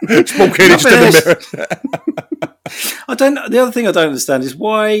 Small kid just in the mirror. The other thing I don't understand is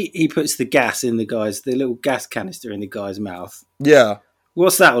why he puts the gas in the little gas canister in the guy's mouth. Yeah.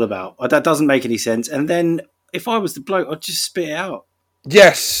 What's that all about? That doesn't make any sense. And then if I was the bloke, I'd just spit it out.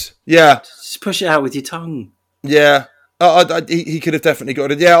 Yes, yeah, Just push it out with your tongue. yeah. He could have definitely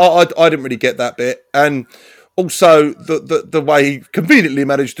got it. Yeah, I didn't really get that bit, and also the way he conveniently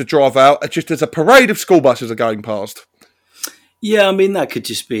managed to drive out just as a parade of school buses are going past. Yeah, I mean, that could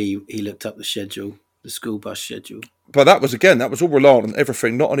just be he looked up the schedule, the school bus schedule. But that was all reliant on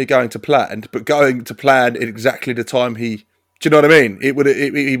everything not only going to plan, but going to plan in exactly the time he. Do you know what I mean? He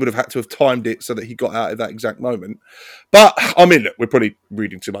would have had to have timed it so that he got out at that exact moment. But I mean, look, we're probably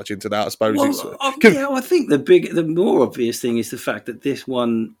reading too much into that, I suppose. Well, I think the more obvious thing is the fact that this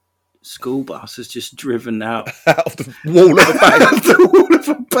one school bus has just driven out out of the wall of a bank. out of the wall of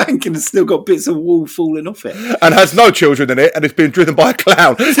a bank and has still got bits of wall falling off it. And has no children in it, and it's been driven by a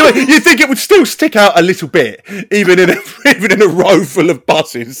clown. You think it would still stick out a little bit, even in a row full of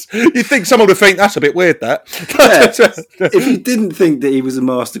buses. You'd think someone would think that's a bit weird, that. Yeah. If you didn't think that he was a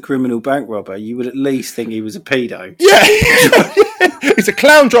master criminal bank robber, you would at least think he was a pedo. Yeah. He's a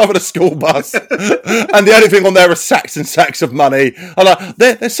clown driving a school bus, and the only thing on there are sacks and sacks of money. I'm like,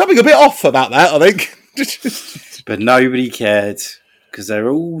 there's something a bit off about that, I think. But nobody cared, because they're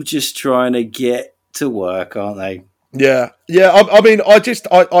all just trying to get to work, aren't they? Yeah. I mean,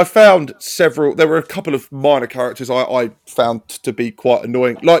 I found several. There were a couple of minor characters I found to be quite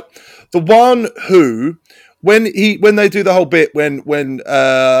annoying. Like the one who, when they do the whole bit when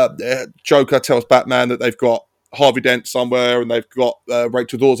Joker tells Batman that they've got Harvey Dent somewhere and they've got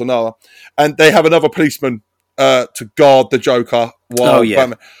Rachel Dawes another, and they have another policeman to guard the Joker while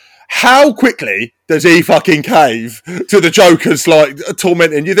Batman. How quickly does he fucking cave to the Joker's like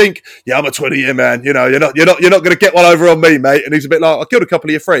tormenting? You think, yeah, I'm a 20-year man. You know, you're not going to get one over on me, mate. And he's a bit like, I killed a couple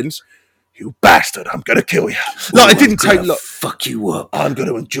of your friends. You bastard! I'm going to kill you. Like, it didn't take. Look, fuck you up. I'm going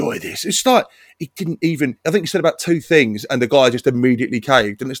to enjoy this. It's like he didn't even. I think he said about two things, and the guy just immediately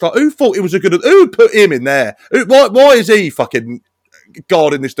caved. And it's like, who thought it was a good? Who put him in there? Why is he fucking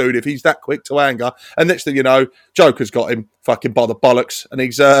guarding this dude if he's that quick to anger? And next thing you know, Joker's got him fucking by the bollocks, and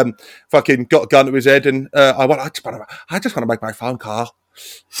he's fucking got a gun to his head. And I just want to make my phone call.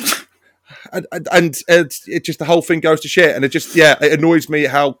 And it just, the whole thing goes to shit, and it annoys me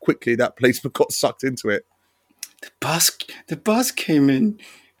how quickly that policeman got sucked into it. The bus came in.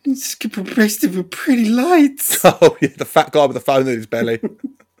 It's replaced it with pretty lights. Oh yeah, the fat guy with the phone in his belly.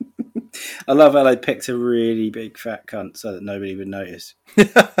 I love how they picked a really big fat cunt so that nobody would notice.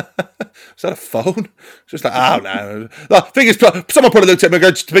 Is that a phone? It's just like, oh no. The thing is, someone probably looked at him and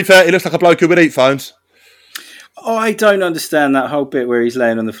go, to be fair, he looks like a bloke who would eat phones. I don't understand that whole bit where he's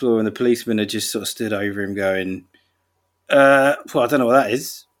laying on the floor and the policeman had just sort of stood over him going, well, I don't know what that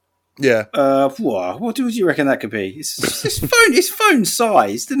is. Yeah. What do you reckon that could be? It's phone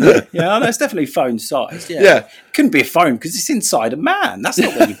sized, isn't it? Yeah, no, it's definitely phone sized. Yeah. It couldn't be a phone because it's inside a man. That's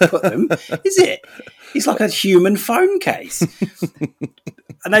not where you put them, is it? It's like a human phone case.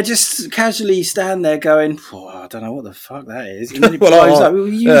 And they just casually stand there going, I don't know what the fuck that is. And then it blows up.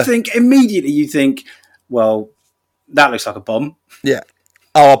 You think, well, that looks like a bomb. Yeah.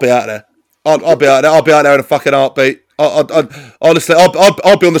 Oh, I'll be out there. I'll be out there. I'll be out there in a fucking heartbeat. Honestly,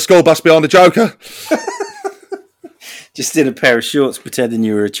 I'll be on the school bus behind the Joker. Just in a pair of shorts, pretending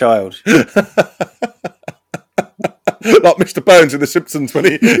you were a child. Like Mr. Burns in The Simpsons when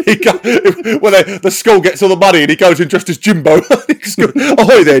the school gets all the money and he goes in dressed as Jimbo.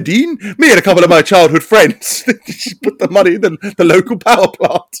 Ahoy there, Dean. Me and a couple of my childhood friends. Put the money in the local power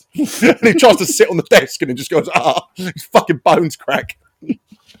plant. And he tries to sit on the desk and he just goes, his fucking bones crack.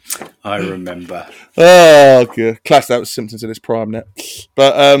 I remember. Oh, good. Class, that was Simpsons in its prime now.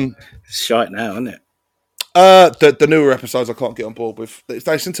 But it's shite now, isn't it? The newer episodes I can't get on board with.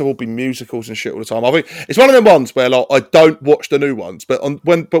 They seem to all be musicals and shit all the time. I think it's one of them ones where like I don't watch the new ones, but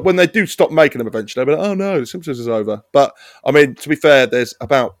when they do stop making them eventually, I'll be like, oh no, The Simpsons is over. But I mean, to be fair, there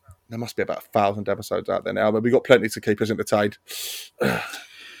must be about 1,000 episodes out there now, but we've got plenty to keep us entertained.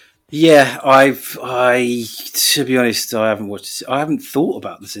 Yeah, to be honest, I haven't thought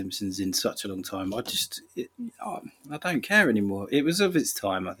about The Simpsons in such a long time. I don't care anymore. It was of its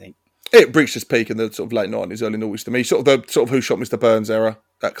time, I think. It reached its peak in the sort of late 90s, early 90s to me. Sort of Who Shot Mr. Burns era,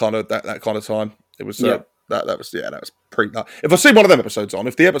 that kind of time. It was that was pretty. If I see one of them episodes on,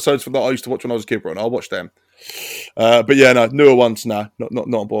 if the episodes that I used to watch when I was a kid were on, I'll watch them. But yeah, no, newer ones, no, not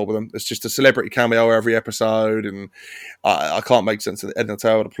on board with them. It's just a celebrity cameo every episode, and I can't make sense of the end of the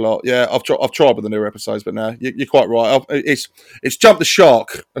tail of the plot. Yeah, I've tried with the newer episodes, but no, you're quite right. It's jumped the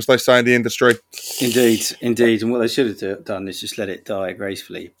shark, as they say in the industry. Indeed, and what they should have done is just let it die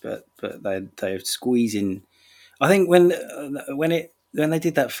gracefully. But they're squeezing. I think when they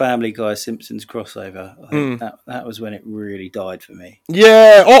did that Family Guy Simpsons crossover, I think that was when it really died for me.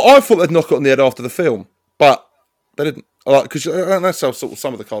 Yeah, I thought they'd knock it on the head after the film. but they didn't. Because that's how sort of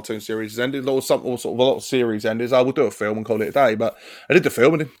some of the cartoon series ended, or a lot of series ended. I will do a film and call it a day, but I did the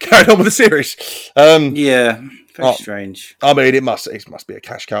film and then carried on with the series. Very strange. I mean, it must be a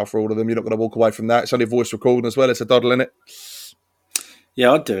cash cow for all of them. You're not going to walk away from that. It's only voice recording as well. It's a doddle in it.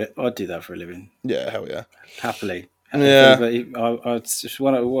 Yeah, I'd do it. I'd do that for a living. Yeah, hell yeah, happily. Yeah, it's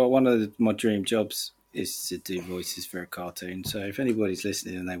one of my dream jobs is to do voices for a cartoon. So if anybody's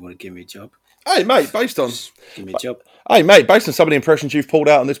listening and they want to give me a job. Hey mate, give me a job. Hey mate, based on some of the impressions you've pulled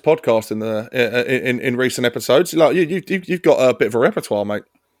out on this podcast in recent episodes, like you've got a bit of a repertoire, mate.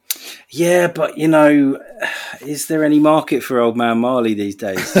 Yeah, but is there any market for Old Man Marley these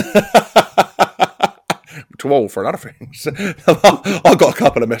days? To all for other things. I got a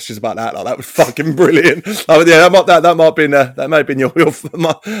couple of messages about that. Like, that was fucking brilliant. Yeah, that may have been your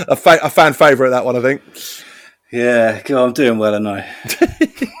a fan favourite. That one, I think. Yeah, I'm doing well, I know.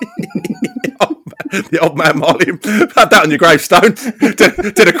 The Old Man Marley. Had that on your gravestone.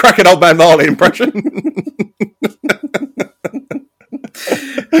 Did a cracking Old Man Marley impression.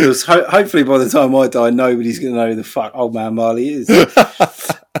 Because hopefully by the time I die, nobody's going to know who the fuck Old Man Marley is.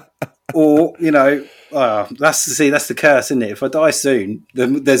 Or, that's the curse, isn't it? If I die soon,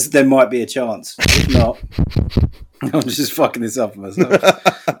 then there might be a chance. If not, I'm just fucking this up for myself.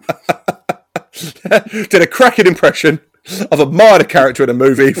 Did a cracking impression of a minor character in a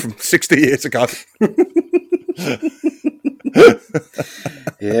movie from 60 years ago.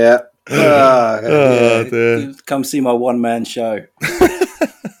 Yeah. Dear. Come see my one-man show.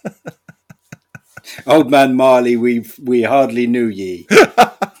 Old Man Marley, we hardly knew ye.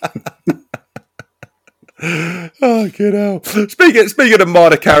 Oh, good hell! Speaking of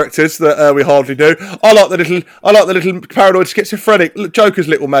minor characters that we hardly knew, I like the little paranoid schizophrenic Joker's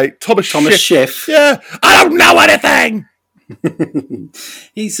little mate, Thomas Schiff. Yeah, I don't know anything.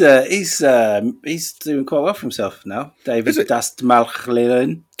 He's doing quite well for himself now. David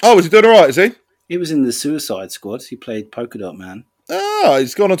Dastmalin. Oh, is he doing all right? Is he? He was in the Suicide Squad. He played Polka Dot Man. Oh,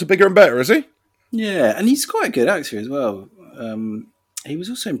 he's gone on to bigger and better, is he? Yeah, and he's quite a good actor as well. He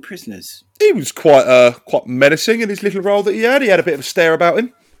was also in Prisoners. He was quite menacing in his little role that he had. He had a bit of a stare about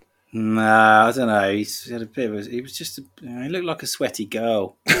him. Nah, I don't know. He looked like a sweaty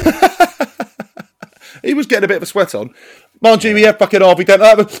girl. He was getting a bit of a sweat on. Mind you, yeah, fucking Harvey Dent.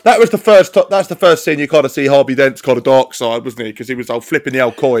 That was the first. That's the first scene you kind of see Harvey Dent's kind of dark side, wasn't he? Because he was flipping the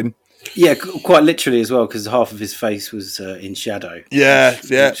old coin. Yeah, quite literally as well, because half of his face was in shadow. Yeah,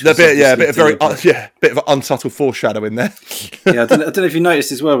 a bit of unsubtle foreshadowing there. Yeah, I don't know if you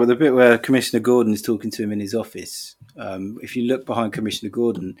noticed as well, but the bit where Commissioner Gordon is talking to him in his office. If you look behind Commissioner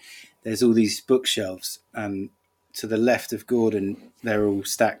Gordon, there's all these bookshelves, and to the left of Gordon, they're all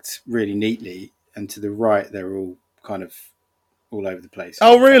stacked really neatly, and to the right, they're all kind of all over the place.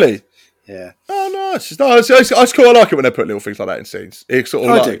 Oh, really? Yeah. Oh, nice. No, it's cool. I like it when they put little things like that in scenes. It's sort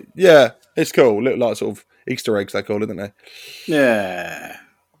of I do. Yeah, it's cool. Little like sort of Easter eggs they call it, don't they? Yeah.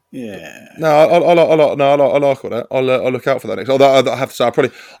 Yeah. No, I like all that. I'll look out for that next. Although I have to say, I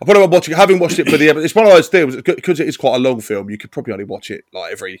probably won't watch it. Having watched it for it's one of those things because it is quite a long film. You could probably only watch it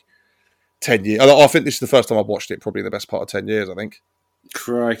like every 10 years. I think this is the first time I've watched it. Probably in the best part of 10 years. I think.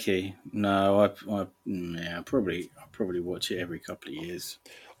 Crikey! No, I probably watch it every couple of years.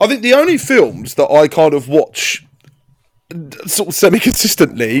 I think the only films that I kind of watch sort of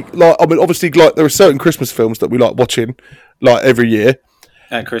semi-consistently, like, I mean, obviously, like, there are certain Christmas films that we like watching, like, every year.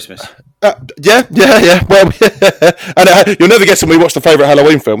 At Christmas. Yeah. Well, and you'll never guess when we watch the favourite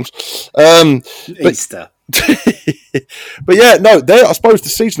Halloween films. Easter. But yeah, no, I suppose the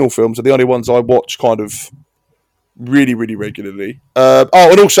seasonal films are the only ones I watch kind of really, really regularly. And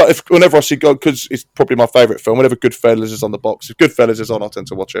also, whenever I see God, because it's probably my favourite film, whenever Goodfellas is on the box, if Goodfellas is on, I tend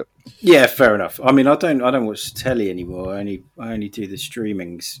to watch it. Yeah, fair enough. I mean, I don't watch telly anymore. I only do the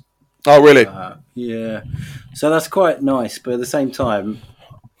streamings. Oh, really? Yeah. So that's quite nice, but at the same time,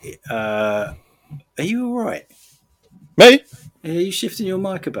 are you all right? Me? Are you shifting your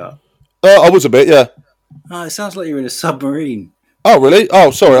mic about? I was a bit, yeah. Oh, it sounds like you're in a submarine. Oh, really?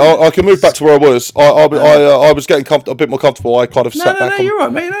 Oh, sorry. I can move back to where I was. I was getting a bit more comfortable. I kind of sat back. No, you're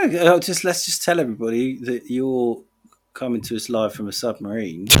right, mate. No, let's just tell everybody that you're coming to us live from a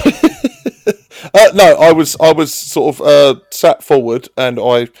submarine. No, I was sort of sat forward, and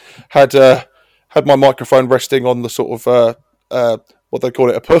I had my microphone resting on the sort of what they call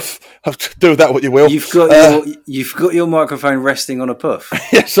it, a puff. Do with that what you will. You've got your microphone resting on a puff.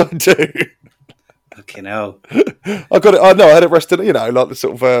 Yes, I do. Fucking hell. I got it. I had it rested, like the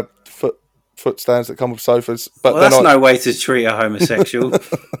sort of foot stands that come with sofas. But that's no way to treat a homosexual.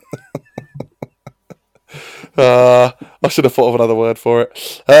 I should have thought of another word for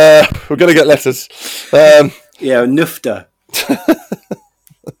it. We're going to get letters. Yeah, nufta.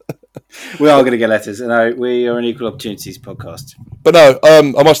 We are going to get letters. No, we are an equal opportunities podcast. But no,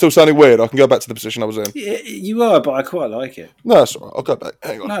 am I still sounding weird? I can go back to the position I was in. Yeah, you are, but I quite like it. No, that's all right. I'll go back.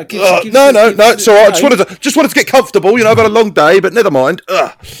 Hang on. No, it's all right. I just wanted to get comfortable. You know, I've had a long day, but never mind.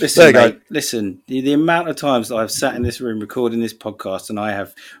 Listen, there you mate, go. Listen, the amount of times that I've sat in this room recording this podcast and I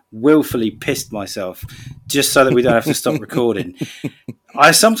have willfully pissed myself just so that we don't have to stop recording.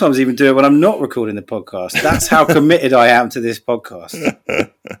 I sometimes even do it when I'm not recording the podcast. That's how committed I am to this podcast.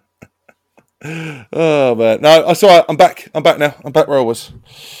 Oh man, no, it's all right. I'm back now. I'm back where I was.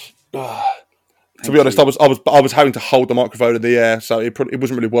 To be honest, I was having to hold the microphone in the air, so it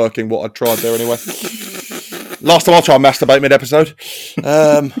wasn't really working. What I tried there anyway. Last time I'll try and masturbate mid-episode.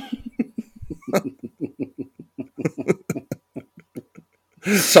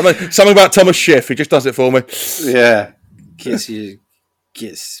 Something about Thomas Schiff. He just does it for me. Yeah,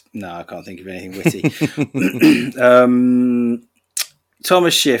 no, I can't think of anything witty.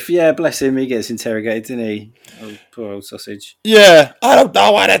 Thomas Schiff, yeah, bless him. He gets interrogated, didn't he? Oh, poor old sausage. Yeah, I don't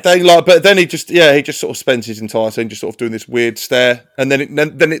know anything but then he just sort of spends his entire thing just sort of doing this weird stare, and then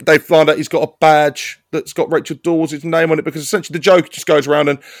they find out he's got a badge that's got Rachel Dawes' name on it, because essentially the Joker just goes around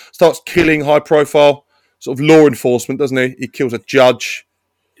and starts killing high-profile sort of law enforcement, doesn't he? He kills a judge.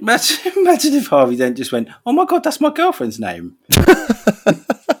 Imagine if Harvey Dent just went, "Oh my God, that's my girlfriend's name."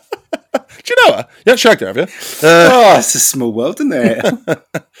 Do you know her? You haven't shagged her, have you? It's a small world, isn't it?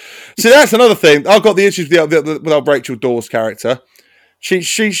 See, that's another thing. I've got the issues with our Rachel Dawes character. She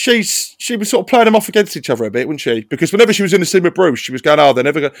was sort of playing them off against each other a bit, wasn't she? Because whenever she was in the scene with Bruce, she was going, "Oh, they're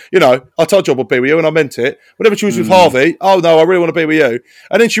never going." You know, I told you I would be with you, and I meant it. Whenever she was with Harvey, "Oh no, I really want to be with you."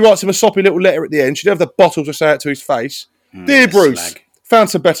 And then she writes him a soppy little letter at the end. She'd have the bottle to say it to his face. "Dear Bruce, slag. Found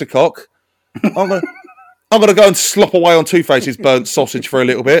some better cock. I'm gonna go and slop away on Two-Face's burnt sausage for a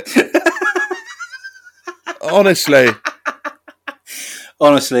little bit." Honestly,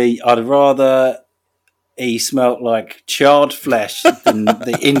 I'd rather he smelt like charred flesh than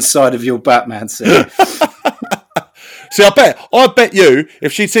the inside of your Batman suit. See, I bet you,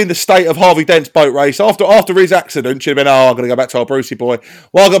 if she'd seen the state of Harvey Dent's boat race after his accident, she'd have been, "Oh, I'm going to go back to our Brucey boy.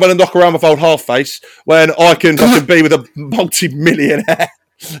 Well, I'll go and knock around with old Half-Face when I can be with a multi-millionaire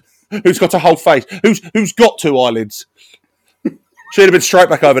who's got a whole face, who's got two eyelids." She'd have been straight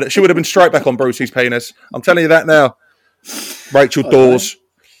back over it. She would have been straight back on Brucey's penis. I'm telling you that now. Rachel Dawes.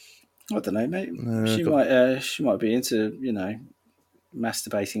 I don't know, mate. She might be into,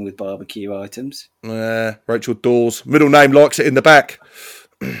 masturbating with barbecue items. Rachel Dawes. Middle name likes it in the back.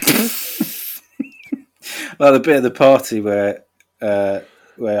 Like the bit of the party where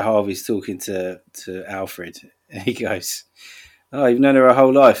Harvey's talking to Alfred, and he goes, "Oh, you've known her a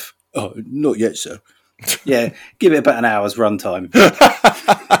whole life." "Oh, not yet, sir." "Yeah, give it about an hour's runtime."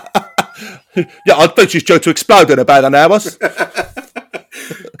 Yeah, I think she's due to explode in about an hour.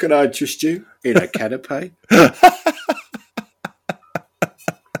 "Can I trust you in a canapé?"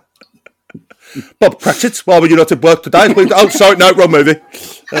 "Bob Cratchit, why were you not at work today?" "Oh, sorry, no, wrong movie."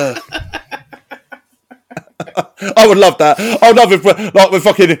 I would love that. I would love if, like, with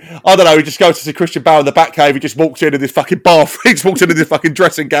fucking, I don't know, he just goes to see Christian Bale in the Batcave, he just walks in this fucking bath, he just walks in this fucking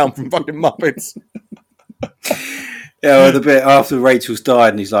dressing gown from fucking Muppets. Yeah, well, the bit after Rachel's died,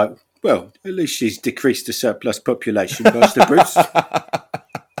 and he's like, "Well, at least she's decreased the surplus population, Master Bruce."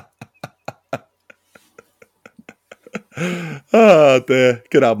 Oh dear,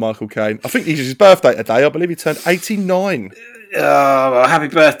 good old Michael Caine. I think it's his birthday today. I believe he turned 89. Oh, well, happy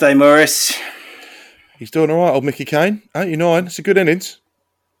birthday, Morris. He's doing all right, old Mickey Caine. 89. It's a good innings.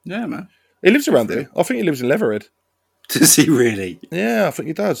 Yeah, man. He lives around here. I think he lives in Leatherhead. Does he really? Yeah, I think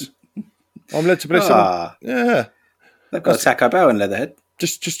he does. I'm led to believe so. Yeah. They've got a Taco Bell in Leatherhead.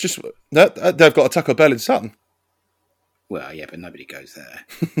 They've got a Taco Bell in Sutton. Well, yeah, but nobody goes there.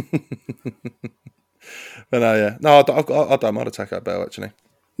 But no, yeah. No, I don't mind a Taco Bell, actually.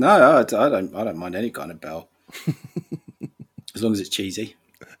 No, I don't mind any kind of bell. As long as it's cheesy.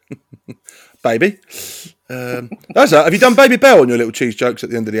 Baby. That's that. Have you done Baby Bell on your little cheese jokes at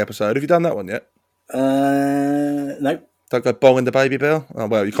the end of the episode? Have you done that one yet? No. Don't go bong in the Baby Bell. Oh,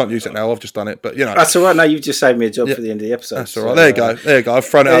 well, you can't use it now. I've just done it, but you know. That's all right. No, you've just saved me a job for the end of the episode. That's all right. There you go. I've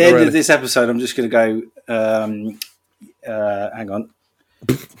thrown it out there. At the the end of this episode, I'm just going to go. Hang on.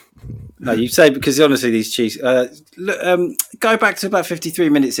 No, you say, because honestly, these cheese. Go back to about 53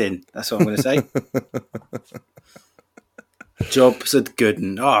 minutes in. That's what I'm going to say. Jobs are good,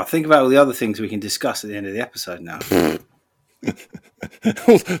 and think about all the other things we can discuss at the end of the episode now.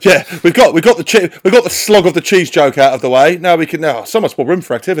 Yeah, we've got the slog of the cheese joke out of the way. Now we can so much more room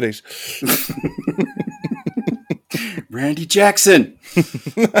for activities. Randy Jackson.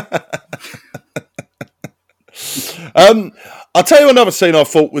 I'll tell you another scene I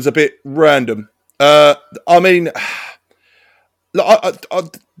thought was a bit random. I mean,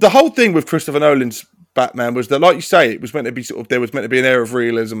 the whole thing with Christopher Nolan's Batman was that, like you say, it was meant to be there was meant to be an air of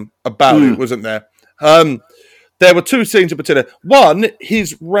realism about it, wasn't there? There were two scenes in particular. One,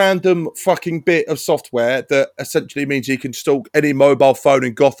 his random fucking bit of software that essentially means he can stalk any mobile phone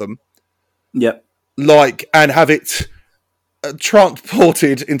in Gotham. Yep. And have it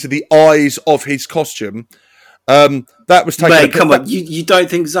transported into the eyes of his costume. That was taken. Mate, come on! You don't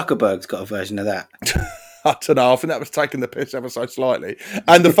think Zuckerberg's got a version of that? I don't know. I think that was taking the piss ever so slightly.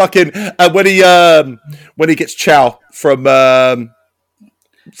 And the fucking when he gets Chow from Lau.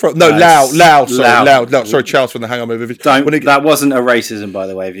 Sorry, Chow's from the Hangover movie. That wasn't a racism, by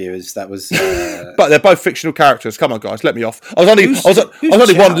the way, viewers. That was. But they're both fictional characters. Come on, guys, let me off. I was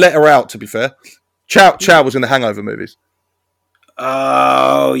only one letter out. To be fair, Chow was in the Hangover movies.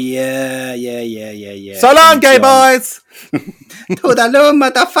 Oh yeah. So long, gay boys. Toodaloo,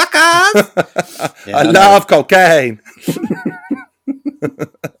 motherfuckers. I love cocaine.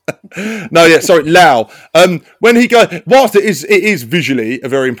 No, yeah, sorry, Lau. When he goes, whilst it is visually a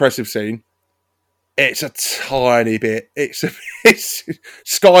very impressive scene, it's a tiny bit. It's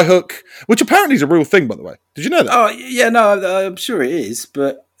Skyhook, which apparently is a real thing, by the way. Did you know that? Oh yeah, no, I'm sure it is.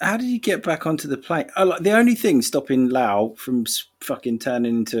 But how did he get back onto the plane? The only thing stopping Lau from fucking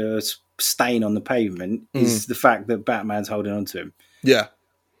turning into a stain on the pavement is the fact that Batman's holding on to him. Yeah.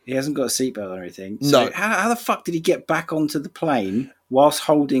 He hasn't got a seatbelt or anything. So no. How the fuck did he get back onto the plane whilst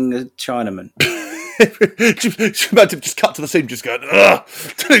holding a Chinaman? Just cut to the scene, just going, ugh.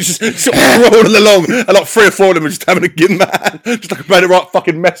 Just sort of rolling along, and like 3 or 4 of them are just having a good man. Just like made a right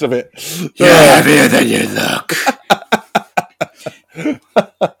fucking mess of it. You're heavier than you look.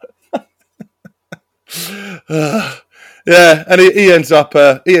 Yeah, and he ends up.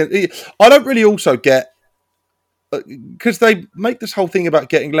 I don't really also get, because they make this whole thing about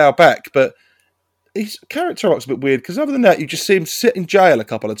getting Lau back, but his character arc's a bit weird, because other than that, you just see him sit in jail a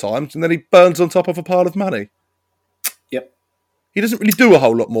couple of times, and then he burns on top of a pile of money. Yep. He doesn't really do a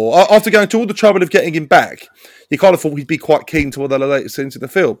whole lot more. After going to all the trouble of getting him back, you kind of thought he'd be quite keen to one of the later scenes in the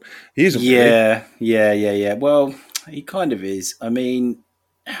film. He isn't. Yeah. Well, he kind of is. I mean,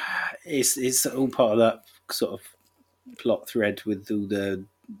 it's all part of that sort of plot thread with all the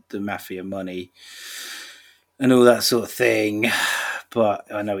mafia money and all that sort of thing.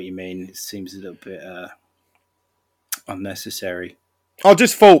 But I know what you mean. It seems a little bit unnecessary. I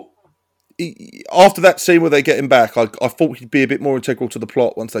just thought, after that scene where they get him back, I thought he'd be a bit more integral to the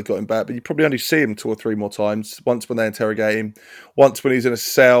plot once they got him back. But you probably only see him 2 or 3 more times. Once when they interrogate him, once when he's in a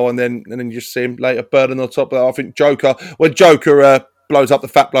cell, and then you just see him later burning on top of that. I think when Joker blows up the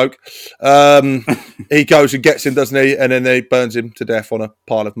fat bloke, he goes and gets him, doesn't he? And then he burns him to death on a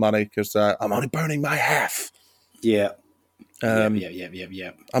pile of money because I'm only burning my half. Yeah.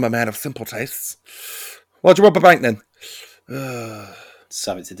 Yeah. I'm a man of simple tastes. Why'd you rob a bank then?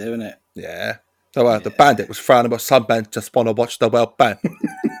 Something to do, isn't it? Yeah. So the bandit was frowning, but some men just want to watch the well bang.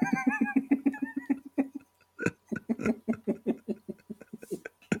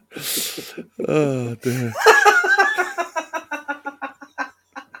 Oh dear.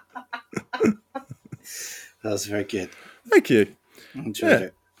 That was very good. Thank you. I enjoyed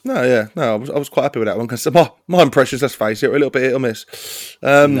it. No, I was quite happy with that one because my impressions, let's face it, are a little bit hit or miss.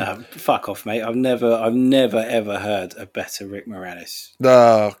 No, fuck off, mate. I've never ever heard a better Rick Moranis.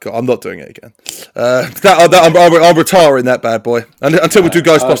 Oh God, I'm not doing it again. I'm retiring that bad boy until we do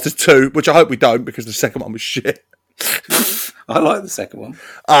Ghostbusters 2, which I hope we don't because the second one was shit. I like the second one.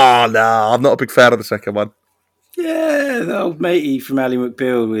 Oh no, I'm not a big fan of the second one. Yeah, the old matey from Ally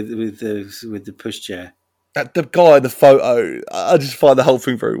McBeal with the pushchair. The guy in the photo, I just find the whole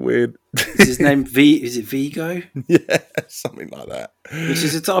thing very weird. Is his name Is it Vigo? Yeah, something like that. Which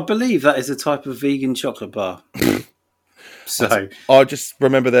is I believe that is a type of vegan chocolate bar. So I just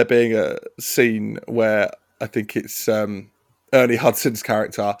remember there being a scene where I think it's Ernie Hudson's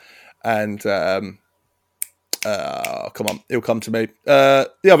character, and come on, he'll come to me. The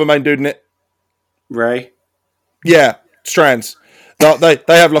other main dude in it, Ray. Yeah, Strands. They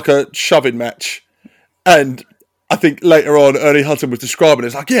have like a shoving match. And I think later on, Ernie Hudson was describing it.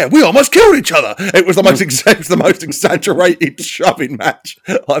 It's like, yeah, we almost killed each other. It was the most exaggerated shoving match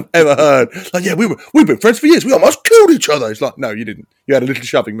I've ever heard. Like, yeah, we've been friends for years. We almost killed each other. It's like, no, you didn't. You had a little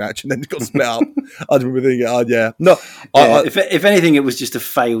shoving match and then it got split up. I remember thinking, no. Yeah, if anything, it was just a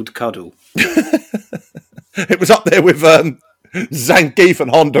failed cuddle. It was up there with Zangief and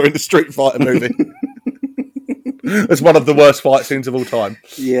Honda in the Street Fighter movie. as one of the worst fight scenes of all time.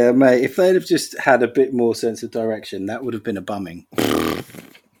 Yeah, mate. If they'd have just had a bit more sense of direction, that would have been a bumming.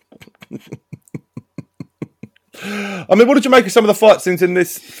 I mean, what did you make of some of the fight scenes in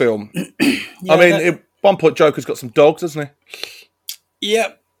this film? Yeah, I mean, at one point, Joker's got some dogs, hasn't he?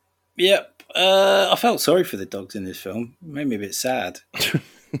 Yep. I felt sorry for the dogs in this film. It made me a bit sad.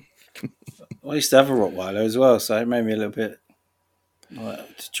 I used to have a Rottweiler as well, so it made me a little bit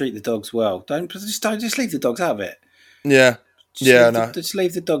to treat the dogs well. Don't just leave the dogs out of it. Yeah, Just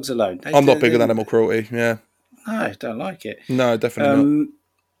leave the dogs alone. I'm not big on animal cruelty. Yeah, no, I don't like it. No, definitely not.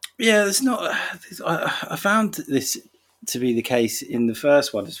 Yeah, there's not. I found this to be the case in the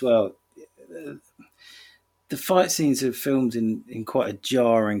first one as well. The fight scenes are filmed in quite a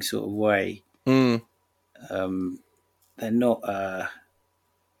jarring sort of way. Mm. They're not.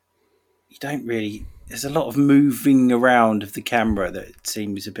 You don't really. There's a lot of moving around of the camera that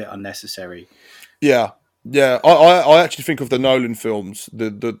seems a bit unnecessary. Yeah. I actually think of the Nolan films,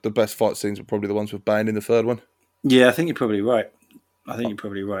 the best fight scenes were probably the ones with Bane in the third one. Yeah, I think you're probably right. I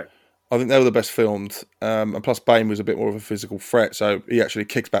think they were the best filmed, and plus Bane was a bit more of a physical threat, so he actually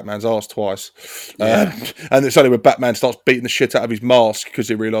kicks Batman's ass twice. Yeah. And it's only when Batman starts beating the shit out of his mask because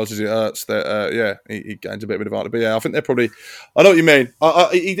he realises it hurts that, he gains a bit of an advantage. But yeah, I think they're probably... I know what you mean.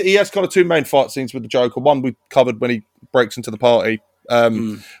 He has kind of two main fight scenes with the Joker. One we covered when he breaks into the party. But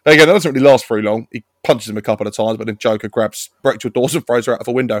again, that doesn't really last very long. He punches him a couple of times, but then Joker breaks your doors and throws her out of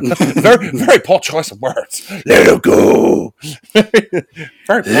a window. Very, very poor choice of words. Let her go.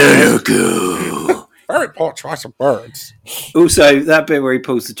 Very poor choice of words. Also, that bit where he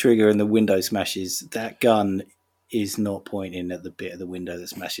pulls the trigger and the window smashes, that gun is not pointing at the bit of the window that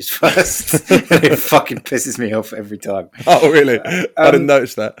smashes first. It fucking pisses me off every time. Oh, really? I didn't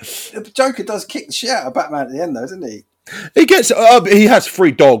notice that. The Joker does kick the shit out of Batman at the end, though, doesn't he? He gets. He has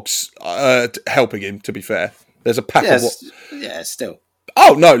 3 dogs helping him. To be fair, there's a pack of. Yeah, still.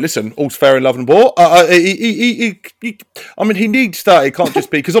 Oh no! Listen, all's fair in love and war. He needs that. It can't just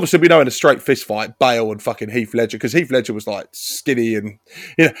be because obviously we know in a straight fist fight, Bale and fucking Heath Ledger, because Heath Ledger was like skinny and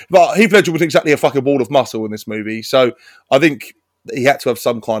but Heath Ledger was exactly a fucking wall of muscle in this movie. So I think he had to have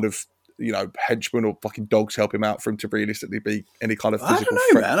some kind of henchman or fucking dogs help him out for him to realistically be any kind of physical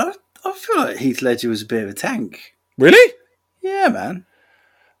threat. I don't know, man. I feel like Heath Ledger was a bit of a tank. Really? Yeah, man.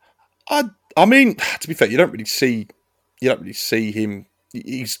 I mean, to be fair, you don't really see him.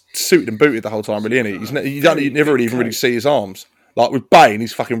 He's suited and booted the whole time, really, isn't he? You never really even really see his arms. Like with Bane,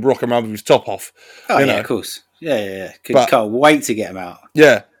 he's fucking rocking around with his top off. Oh, yeah, of course. Yeah. Can't wait to get him out.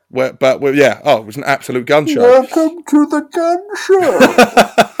 Yeah. It was an absolute gun show. Welcome to the gun show.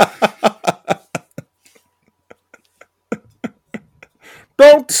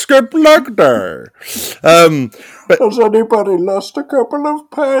 Don't skip leg day. Has anybody lost a couple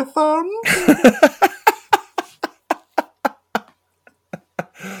of pythons?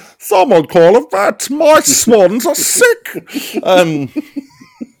 Someone call a vet. My swans are sick.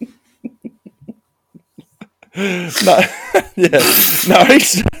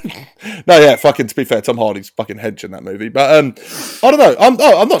 Fucking. To be fair, Tom Hardy's fucking hedge in that movie. But I don't know.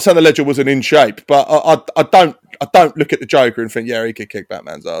 I'm not saying the Ledger wasn't in shape, but I don't look at the Joker and think, yeah, he could kick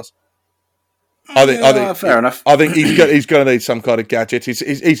Batman's ass. I think fair enough. I think he's going to need some kind of gadget.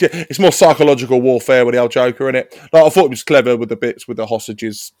 It's more psychological warfare with the old Joker in it. Like, I thought it was clever with the bits with the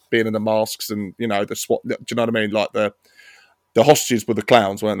hostages being in the masks and the SWAT. Do you know what I mean? Like the hostages were the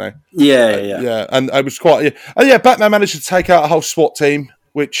clowns, weren't they? Yeah. And it was quite. Batman managed to take out a whole SWAT team,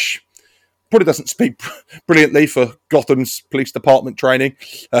 which probably doesn't speak brilliantly for Gotham's police department training.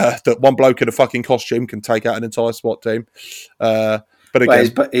 That one bloke in a fucking costume can take out an entire SWAT team. But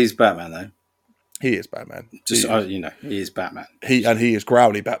again, he's Batman though. He is Batman. He is Batman. He is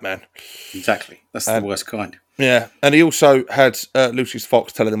growly Batman. Exactly. That's the worst kind. Yeah, and he also had Lucius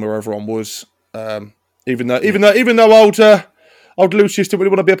Fox telling him where everyone was. Even though old Lucius didn't really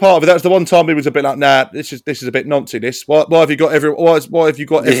want to be a part of it. That was the one time he was a bit like, nah, this is a bit noncy. This. Why have you got Why have you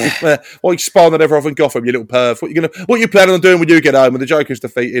got why are you spying on everyone in Gotham, you little perv? What are you planning on doing when you get home when the Joker's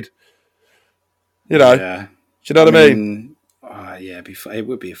defeated? Yeah. Do you know what I mean? It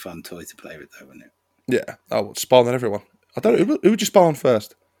would be a fun toy to play with, though, wouldn't it? Yeah, I would spy on everyone. I don't know who would you spy on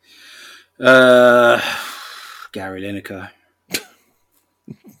first. Gary Lineker.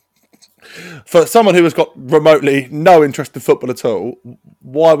 For someone who has got remotely no interest in football at all,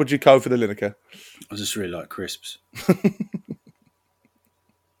 why would you go for the Lineker? I just really like crisps.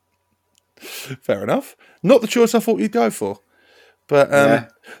 Fair enough. Not the choice I thought you'd go for. But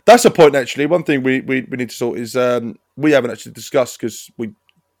that's a point, actually. One thing we need to sort is we haven't actually discussed because we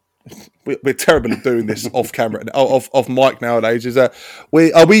we're terrible at doing this off camera, off mic nowadays. Is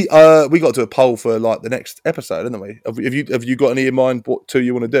we got to do a poll for like the next episode, haven't we? Have you got any in mind what two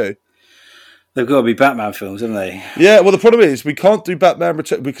you want to do? They've got to be Batman films, haven't they? Yeah, well, the problem is we can't do Batman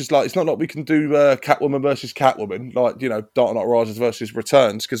because, like, it's not like we can do Catwoman versus Catwoman, like, Dark Knight Rises versus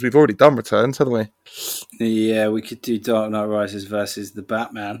Returns, because we've already done Returns, haven't we? Yeah, we could do Dark Knight Rises versus the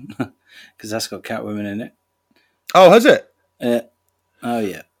Batman, because that's got Catwoman in it. Oh, has it? Oh,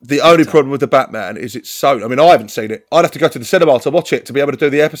 yeah. The only problem with the Batman is it's so... I mean, I haven't seen it. I'd have to go to the cinema to watch it to be able to do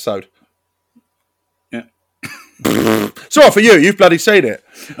the episode. Yeah. It's all right for you. You've bloody seen it.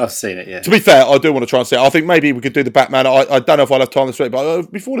 I've seen it, yeah. To be fair, I do want to try and see it. I think maybe we could do the Batman. I don't know if I'll have time this week, but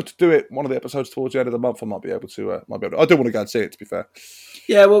if we wanted to do it, one of the episodes towards the end of the month, I might be able to. I do want to go and see it, to be fair.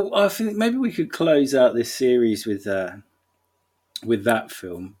 Yeah, well, I think maybe we could close out this series with that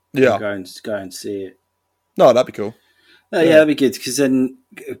film. Yeah. Go and see it. No, that'd be cool. Yeah, that'd be good, because then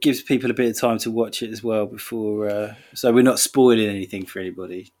it gives people a bit of time to watch it as well before, so we're not spoiling anything for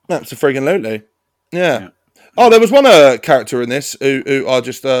anybody. That's a friggin' lootly. Yeah. Oh, there was one character in this who I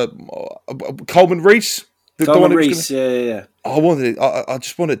just Coleman Reese. Coleman Reese, yeah. I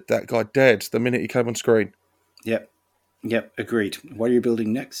just wanted that guy dead the minute he came on screen. Yep, agreed. What are you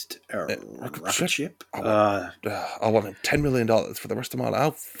building next? Rocket ship. I want him $10 million for the rest of my life.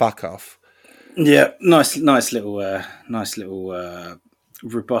 Oh, fuck off. Yeah, nice little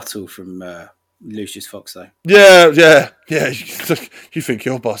rebuttal from Lucius Fox, though. Yeah. You think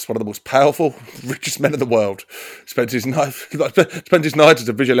your boss, one of the most powerful, richest men in the world, spends his nights as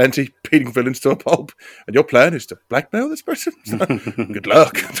a vigilante, beating villains to a pulp, and your plan is to blackmail this person? Good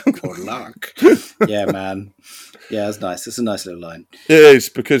luck. Good luck. Yeah, man. Yeah, that's nice. That's a nice little line. It is,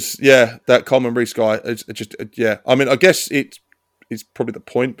 because, that Coleman Reese guy, it's just, I mean, I guess it's probably the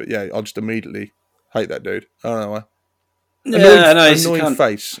point, but I just immediately hate that dude. I don't know why. Annoying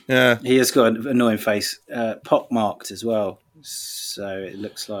face. Yeah, he has got an annoying face, pockmarked as well. So it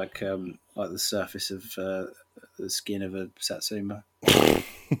looks like the surface of the skin of a Satsuma.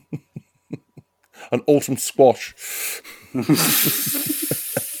 An autumn squash.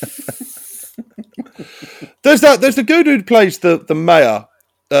 There's the dude who plays the mayor,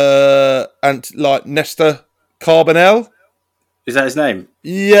 and like Nestor Carbonell. Is that his name?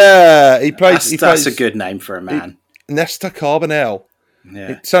 Yeah, he plays. That's a good name for a man. Nestor Carbonell.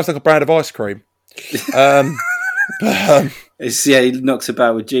 Yeah, it sounds like a brand of ice cream. He knocks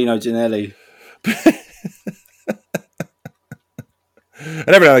about with Gino Ginelli. And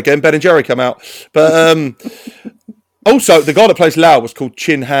every now and again, Ben and Jerry come out. But also, the guy that plays Lau was called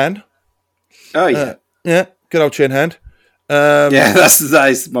Chin Han. Oh, yeah. Yeah, good old Chin Hand. That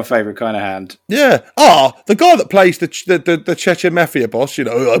is my favourite kind of hand. Yeah. The guy that plays the Chechen mafia boss,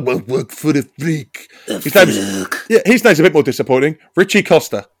 I won't work for the freak. His name's a bit more disappointing. Richie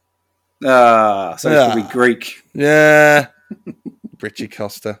Costa. So it's going to be Greek. Yeah. Richie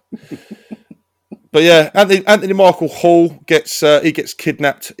Costa. But yeah, Anthony Michael Hall gets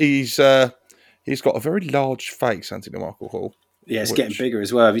kidnapped. He's got a very large face, Anthony Michael Hall. Yeah, it's getting bigger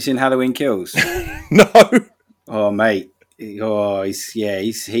as well. Have you seen Halloween Kills? No. Oh, mate. Oh,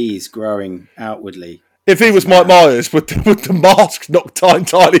 he's growing outwardly. If he was Mike Myers, would the mask not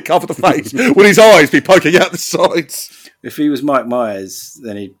entirely cover the face? Would his eyes be poking out the sides? If he was Mike Myers,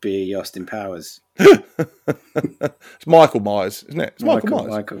 then he'd be Austin Powers. It's Michael Myers, isn't it? It's Michael Myers.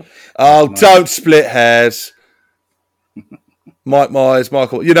 Michael. Oh, don't split hairs. Mike Myers,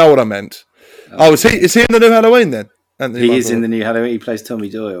 Michael. You know what I meant. Is he in the new Halloween then? He is in the new Halloween. He plays Tommy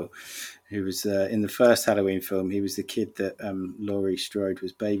Doyle, who was in the first Halloween film. He was the kid that Laurie Strode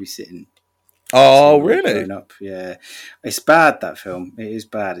was babysitting. Oh, really? Growing up, yeah. It's bad, that film. It is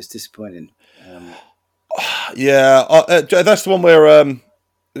bad. It's disappointing. That's the one where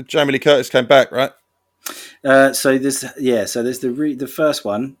Jamie Lee Curtis came back, right? So there's the first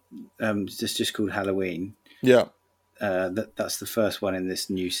one, just called Halloween. Yeah. That's the first one in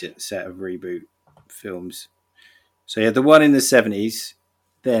this new set of reboot films. So the one in the 70s,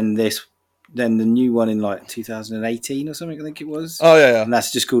 then the new one in like 2018 or something, I think it was. Oh yeah. And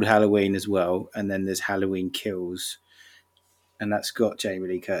that's just called Halloween as well. And then there's Halloween Kills, and that's got Jamie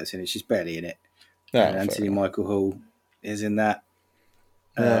Lee Curtis in it. She's barely in it. And Anthony Michael Hall is in that.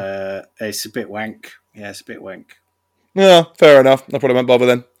 Yeah. It's a bit wank. Yeah, it's a bit wank. Yeah, fair enough. No problem. I won't bother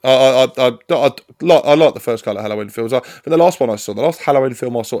then. I like the first couple of Halloween films. But the last Halloween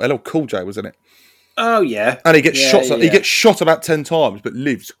film I saw, LL Cool J was in it. Oh yeah, and he gets shot. Yeah. He gets shot about 10 times, but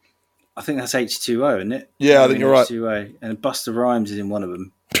lives. I think that's H2O, isn't it? Yeah, I think you're right. H2O, and Buster Rhymes is in one of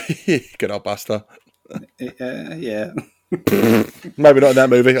them. Good old Buster. Yeah. Maybe not in that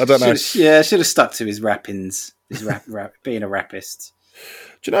movie. I don't know. Should have stuck to his rappings. His rap being a rapist.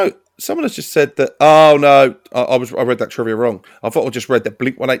 Do you know, someone has just said that, oh no, I read that trivia wrong. I thought I just read that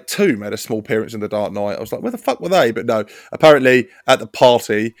Blink-182 made a small appearance in The Dark Knight. I was like, where the fuck were they? But no, apparently at the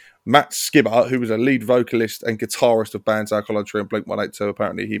party, Matt Skibber, who was a lead vocalist and guitarist of bands Alkaline and Blink-182,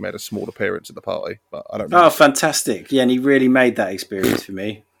 apparently he made a small appearance at the party. But I don't know. Oh, fantastic. Yeah, and he really made that experience for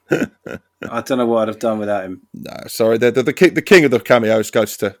me. I don't know what I'd have done without him. No, sorry, the king of the cameos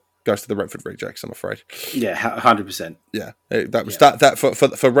goes to the Retford Rejects, I'm afraid. Yeah, 100%. Yeah, that was that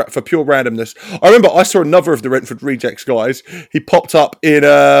for pure randomness. I remember I saw another of the Retford Rejects guys. He popped up in.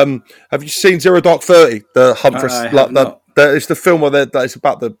 Have you seen Zero Dark 30? The hunt for it's the film where it's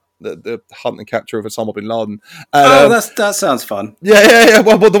about the hunt and capture of Osama bin Laden. And, that sounds fun. Yeah.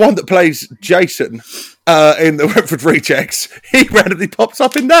 Well, the one that plays Jason in the Retford Rejects, he randomly pops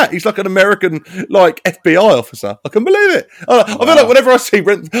up in that. He's like an American, FBI officer. I can believe it. I feel like whenever I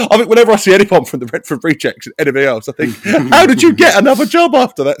see anyone from the Retford Rejects and anything else, I think, how did you get another job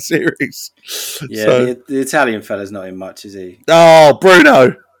after that series? Yeah, the Italian fella's not in much, is he? Oh,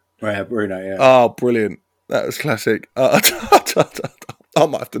 Bruno. Yeah, Bruno. Yeah. Oh, brilliant. That was classic. I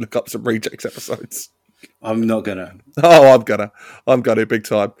might have to look up some Rejects episodes. I'm not gonna. Oh, I'm gonna big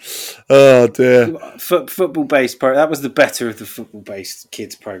time. Oh dear. Football-based that was the better of the football-based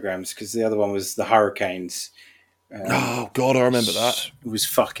kids programs because the other one was the Hurricanes. Oh God, I remember that. It was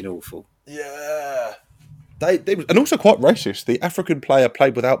fucking awful. Yeah. They and also quite racist. The African player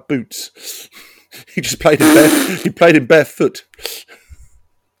played without boots. He just played in barefoot.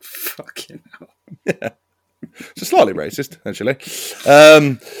 Fucking hell. Yeah. It's slightly racist, actually.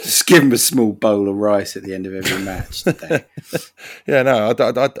 Just give him a small bowl of rice at the end of every match. Yeah, no, I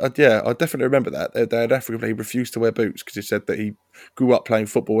definitely remember that. They had African, he refused to wear boots because he said that he grew up playing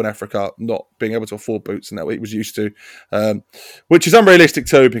football in Africa, not being able to afford boots, and that he was used to, which is unrealistic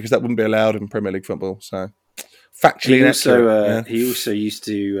too because that wouldn't be allowed in Premier League football. So, factually, he also used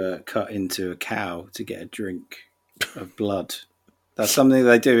to cut into a cow to get a drink of blood. That's something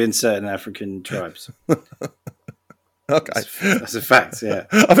they do in certain African tribes. Okay, that's a fact. Yeah,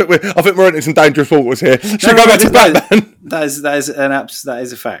 I think we're into some dangerous waters here. Should we go back to Batman? That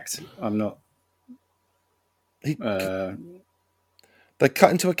is a fact. I'm not. They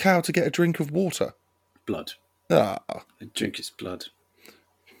cut into a cow to get a drink of water. Blood. Ah, they drink its blood.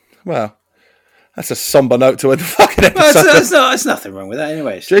 Well, that's a somber note to end the fucking episode. There's nothing wrong with that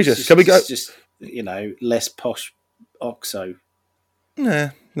anyway. Can we go? It's just less posh Oxo.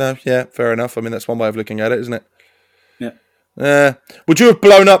 Yeah, fair enough. I mean, that's one way of looking at it, isn't it? Yeah. Would you have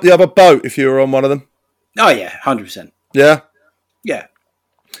blown up the other boat if you were on one of them? Oh yeah, 100%. Yeah. Yeah.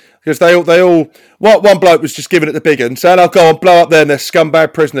 Because they all. One bloke was just giving it the big one, saying, "I'll go and blow up there, and they're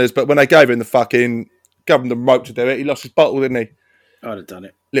scumbag prisoners." But when they gave him gave him the rope to do it, he lost his bottle, didn't he? I'd have done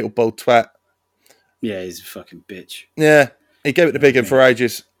it. Little bald twat. Yeah, he's a fucking bitch. Yeah, he gave it the big one for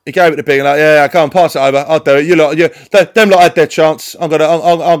ages. He gave it the big one, I can't pass it over. I'll do it. Them lot had their chance. I'm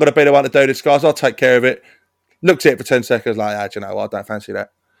gonna be the one to do this, guys. I'll take care of it. Looked at it for 10 seconds, do you know what? I don't fancy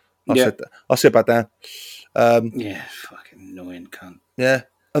that. I'll sit back down. Yeah, fucking annoying cunt. Yeah,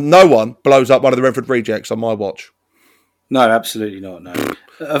 and no one blows up one of the Retford Rejects on my watch. No, absolutely not. No,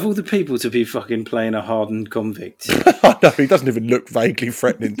 of all the people to be fucking playing a hardened convict. I know, he doesn't even look vaguely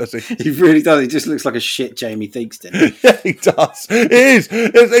threatening, does he? He really does. He just looks like a shit Jamie Theakston. Yeah, he does. It is.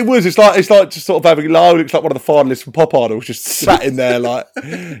 It's like just sort of having. It looks like one of the finalists from Pop Idols, just sat in there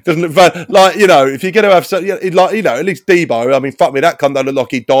doesn't look if you're going to have at least Debo. I mean, fuck me, that cunt don't look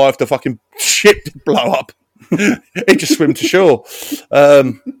like he'd die if the fucking ship did blow up. He'd just swim to shore.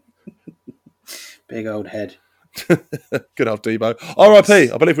 Big old head. Good old Debo.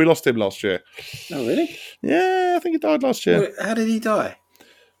 R.I.P. I believe we lost him last year. Oh, really? Yeah, I think he died last year. Well, how did he die?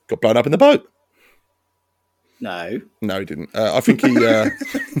 Got blown up in the boat. No, he didn't. I think he. That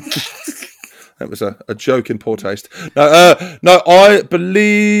was a joke in poor taste. No, I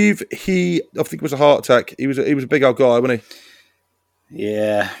believe I think it was a heart attack. He was a big old guy, wasn't he?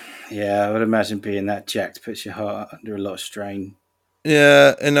 Yeah. I would imagine being that jacked puts your heart under a lot of strain.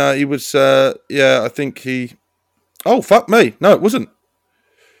 Yeah, and he was. I think he. Oh, fuck me. No, it wasn't.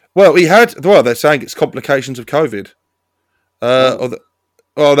 Well, he had... Well, they're saying it's complications of COVID. No,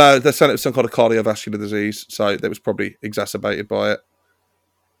 they're saying it was some kind of cardiovascular disease, so it was probably exacerbated by it.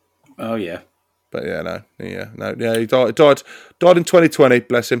 Oh, yeah. But he died in 2020,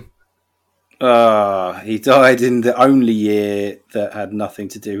 bless him. He died in the only year that had nothing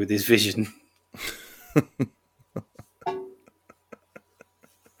to do with his vision.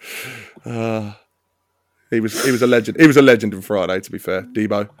 He was a legend. He was a legend on Friday, to be fair,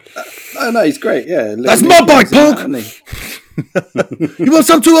 Debo. No, he's great. Yeah, that's my bike, punk. You want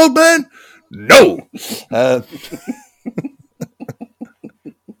some too, old man? No.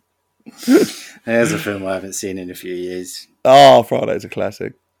 There's a film I haven't seen in a few years. Oh, Friday's a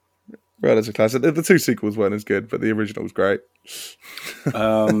classic. Friday's a classic. The two sequels weren't as good, but the original was great.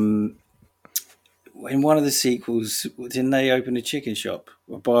 In one of the sequels, didn't they open a chicken shop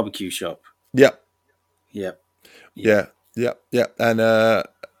or a barbecue shop? Yep. Yep. Yeah. And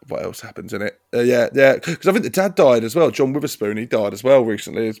what else happens in it? Yeah. Because I think the dad died as well. John Witherspoon, he died as well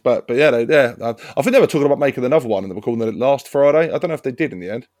recently. But yeah. I think they were talking about making another one, and they were calling it Last Friday. I don't know if they did in the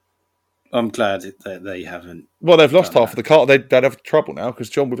end. I'm glad that they haven't. Well, they've lost half of the cast. They'd have trouble now because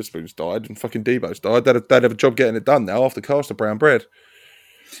John Witherspoon's died and fucking Debo's died. They'd have a job getting it done now after cast of Brown Bread.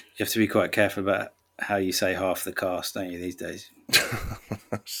 You have to be quite careful about how you say half the cast, don't you, these days?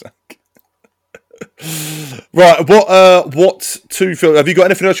 Right, what two films? Have you got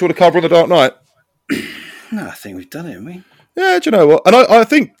anything else you want to cover on The Dark Knight? No, I think we've done it, haven't we? Yeah, do you know what? And I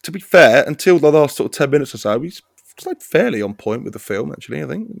think, to be fair, until the last sort of 10 minutes or so, we stayed fairly on point with the film, actually. I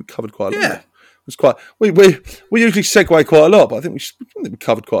think we covered quite a lot. Yeah. It was quite. We usually segue quite a lot, but I think we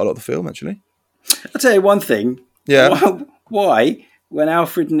covered quite a lot of the film, actually. I'll tell you one thing. Yeah. Why, when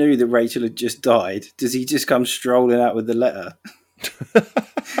Alfred knew that Rachel had just died, does he just come strolling out with the letter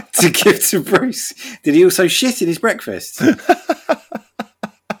to give to Bruce? Did he also shit in his breakfast?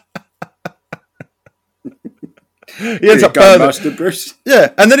 He ends up Master Bruce.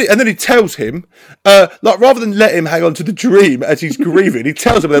 Yeah, and then he tells him, rather than let him hang on to the dream as he's grieving, he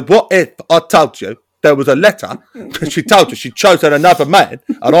tells him that what if I told you there was a letter because she told you she chose another man,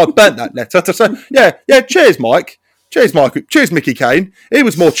 and I burnt that letter to say, yeah, cheers, Mike, cheers, Mickey Caine. He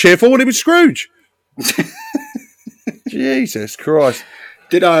was more cheerful when he was Scrooge. Jesus Christ!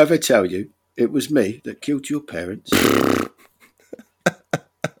 Did I ever tell you it was me that killed your parents?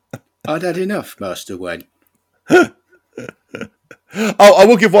 I'd had enough, Master Wayne. I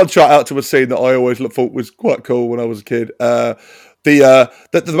will give one shout out to a scene that I always thought was quite cool when I was a kid. The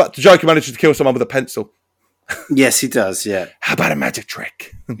Joker manages to kill someone with a pencil. Yes, he does. Yeah. How about a magic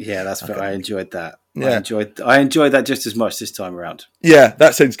trick? Yeah, that's fair. I enjoyed that. Yeah. I enjoyed that just as much this time around. Yeah,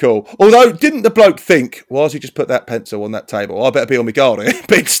 that seems cool. Although, didn't the bloke think, why has he just put that pencil on that table? I better be on my guard here.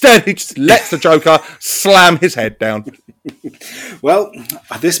 But instead, he just lets the Joker slam his head down. Well,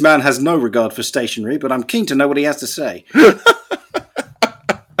 this man has no regard for stationery, but I'm keen to know what he has to say.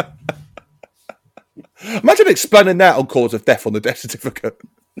 Imagine explaining that on cause of death on the death certificate.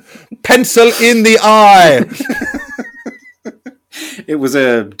 Pencil in the eye. It was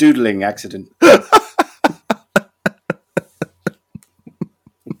a doodling accident.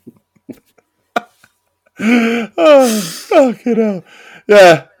 Oh, fucking hell.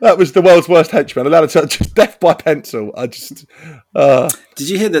 Yeah, that was the world's worst henchman. Allowed to just death by pencil. Did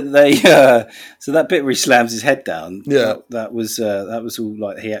you hear that they? So that bit where he slams his head down. Yeah, that was all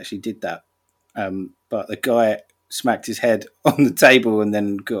like he actually did that. But the guy smacked his head on the table and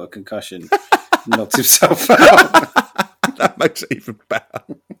then got a concussion, knocked himself out. That makes it even better.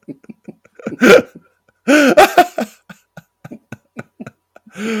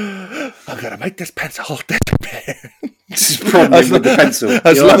 I'm gonna make this pencil disappear. This is problem with the pencil.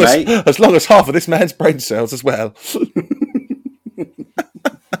 As long as half of this man's brain cells as well.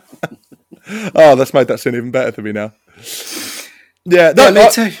 Oh, that's made that scene even better for me now. Yeah, me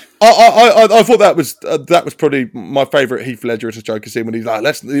too. I thought that was probably my favourite Heath Ledger as a Joker scene when he's like,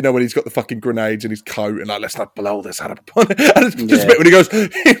 when he's got the fucking grenades in his coat and like, let's not blow this out of it. And it's just a bit when he goes,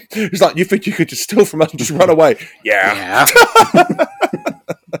 he's like, you think you could just steal from us and just run away? Yeah.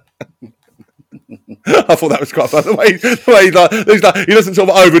 I thought that was quite fun. The way he's like, he doesn't sort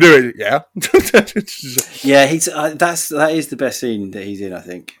of overdo it. Yeah. Yeah, that is the best scene that he's in, I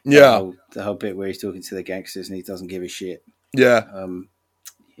think. Yeah. The whole bit where he's talking to the gangsters and he doesn't give a shit. Yeah.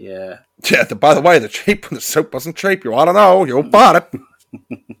 Yeah. Yeah, by the way, the soap wasn't cheap. I don't know. You bought it.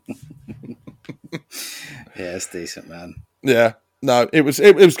 Yeah, it's decent, man. Yeah. No, it was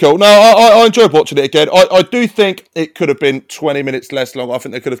cool. No, I enjoyed watching it again. I do think it could have been 20 minutes less long. I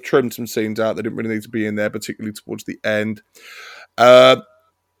think they could have trimmed some scenes out that didn't really need to be in there, particularly towards the end. Not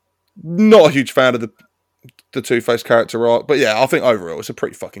a huge fan of the Two-Face character arc, but yeah, I think overall it's a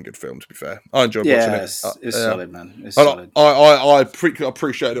pretty fucking good film, to be fair. I enjoyed watching it. It's solid, man. It's solid. I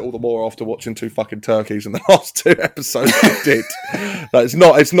appreciate it all the more after watching two fucking turkeys in the last two episodes we did. It's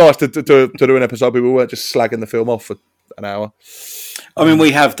nice to do an episode where we weren't just slagging the film off for an hour. I mean,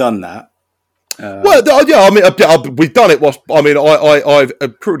 we have done that. Yeah, I mean, we've done it.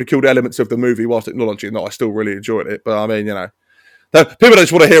 I've critiqued elements of the movie whilst acknowledging that I still really enjoyed it. But I mean, you know, people don't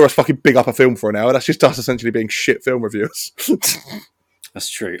just want to hear us fucking big up a film for an hour. That's just us essentially being shit film reviewers. That's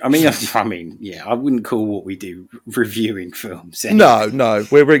true. I mean, yeah, I wouldn't call what we do reviewing films. Anyway. No,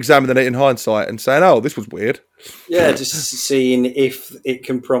 we're examining it in hindsight and saying, "Oh, this was weird." Yeah, just seeing if it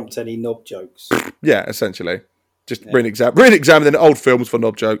can prompt any knob jokes. Yeah, essentially, just re-examining old films for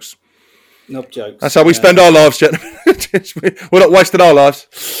knob jokes. Knob jokes. That's how we spend our lives, gentlemen. We're not wasting our lives.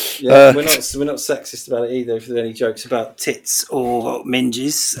 Yeah, we're not sexist about it either. If there are any jokes about tits or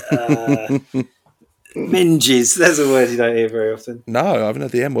minges, minges. There's a word you don't hear very often. No, I haven't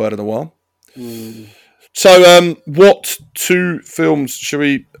heard the M word in a while. So, what 2 films should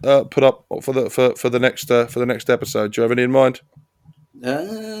we put up for the next episode? Do you have any in mind?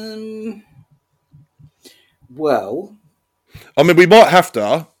 Well, I mean, we might have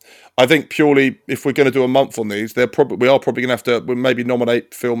to. I think purely if we're going to do a month on these, we are probably going to have to maybe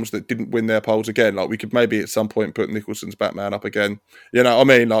nominate films that didn't win their polls again. Like we could maybe at some point put Nicholson's Batman up again. You know what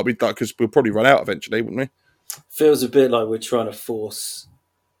I mean? Like because we'll probably run out eventually, wouldn't we? Feels a bit like we're trying to force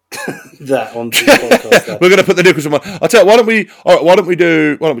that onto the podcast. We're going to put the Nicholson one. I'll tell you. Why don't we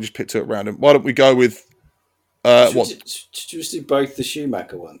just pick 2 at random? Why don't we go with Should we just do both the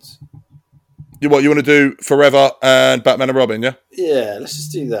Schumacher ones? What you want to do? Forever and Batman and Robin, yeah? Yeah, let's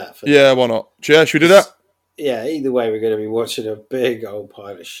just do that. Yeah, why not? Yeah, should we do that? Yeah, either way, we're going to be watching a big old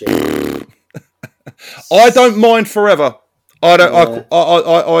pile of shit. I don't mind Forever. I don't.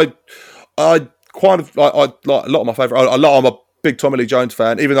 Yeah. I kind of like a lot of my favourite. I'm a big Tommy Lee Jones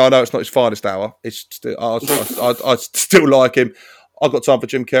fan, even though I know it's not his finest hour. It's still, I still like him. I've got time for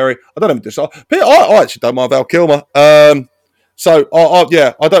Jim Carrey. I don't even decide. I actually don't mind Val Kilmer. So,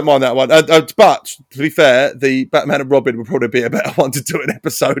 I don't mind that one. But, to be fair, the Batman and Robin would probably be a better one to do an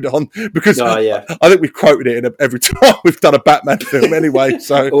episode on because I think we've quoted it every time we've done a Batman film anyway.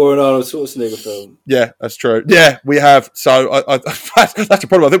 So or an Arnold Schwarzenegger film. Yeah, that's true. Yeah, we have. So, that's the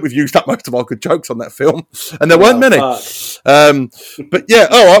problem. I think we've used up most of our good jokes on that film. And there weren't many. But, yeah,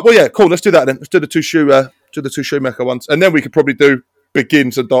 all right. Well, yeah, cool. Let's do that then. Let's do the 2 Schumacher ones. And then we could probably do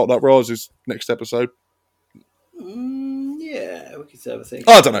Begins and Dark Knight Rises next episode. Yeah, we could have a think.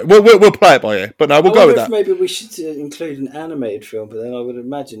 I don't know. We'll play it by ear, but no, we'll go with that. Maybe we should include an animated film, but then I would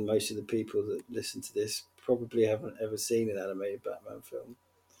imagine most of the people that listen to this probably haven't ever seen an animated Batman film.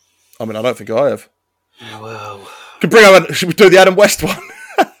 I mean, I don't think I have. Well, should we do the Adam West one?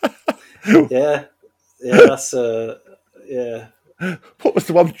 yeah, that's yeah. What was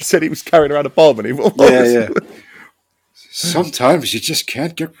the one you said he was carrying around a bomb? And yeah. Sometimes you just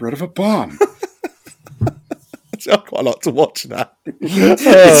can't get rid of a bomb. I quite like to watch that.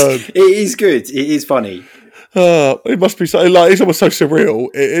 It is good. It is funny. It must be so like it's almost so surreal.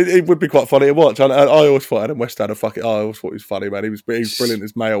 It would be quite funny to watch. And I always thought Adam West had a fucking. I always thought he was funny, man. He was brilliant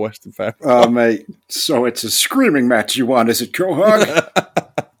as Mayor Western fan. Oh, mate. So it's a screaming match you want, is it, Quahog?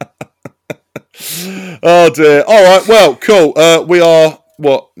 Oh dear. All right. Well, cool. We are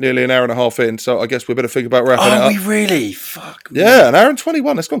nearly an hour and a half in, so I guess we better think about wrapping it up. Oh, we really? Fuck. Yeah, an hour and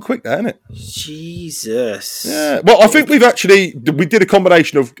 21. That's gone quick, there, hasn't it? Jesus. Yeah. Well, I think we did a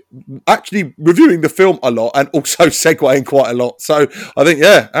combination of actually reviewing the film a lot and also segueing quite a lot. So I think,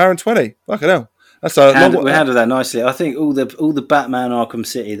 hour and 20. Fucking hell. That's we handled that nicely. I think all the Batman Arkham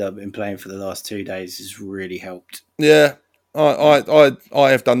City that I've been playing for the last 2 days has really helped. Yeah. I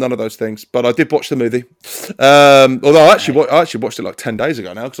have done none of those things, but I did watch the movie. Although I actually watched it like 10 days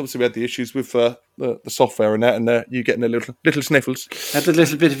ago now, because obviously we had the issues with the software and that, and you getting a little sniffles. Had a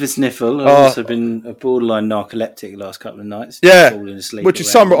little bit of a sniffle. I've also been a borderline narcoleptic the last couple of nights. Yeah, falling asleep which is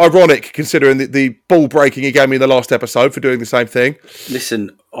somewhat ironic considering the ball breaking he gave me in the last episode for doing the same thing.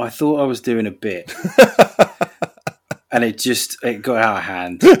 Listen, I thought I was doing a bit, and it got out of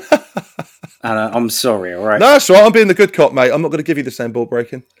hand. And I'm sorry, all right? No, that's all right. I'm being the good cop, mate. I'm not going to give you the same ball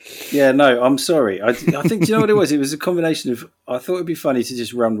breaking. Yeah, no, I'm sorry. I think, do you know what it was? It was a combination of, I thought it'd be funny to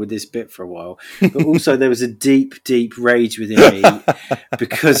just run with this bit for a while, but also there was a deep, deep rage within me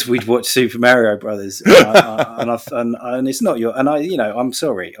because we'd watched Super Mario Brothers, and it's not I'm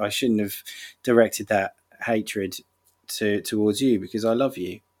sorry. I shouldn't have directed that hatred towards you because I love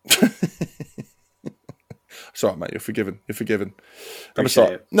you. It's all right, mate. You're forgiven. I'm Appreciate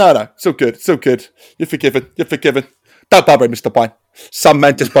sorry. it. No, it's all good. It's all good. You're forgiven. Don't bother, Mr. Pine. Some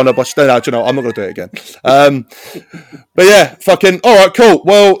men just want to watch. No, I'm not going to do it again. But yeah, fucking. All right, cool.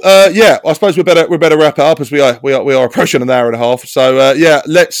 Well, I suppose we better wrap it up as we are approaching an hour and a half. So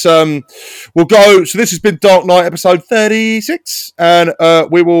let's we'll go. So this has been Dark Knight episode 36, and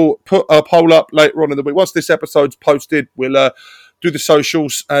we will put a poll up later on in the week. Once this episode's posted, we'll do the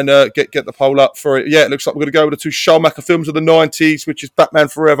socials and get the poll up for it. Yeah, it looks like we're going to go with the two Schumacher films of the 90s, which is Batman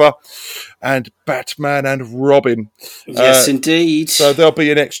Forever and Batman and Robin. Yes, indeed. So they'll be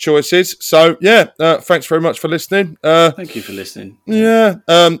your next choices. So, yeah, thanks very much for listening. Thank you for listening. Yeah,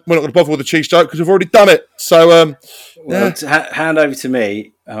 we're not going to bother with the cheese joke because we've already done it. So, Hand over to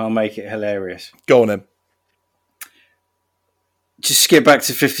me and I'll make it hilarious. Go on then. Just skip back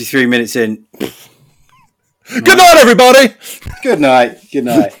to 53 minutes in. Good night, everybody. Good night. Good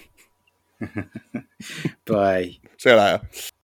night. Bye. See you later.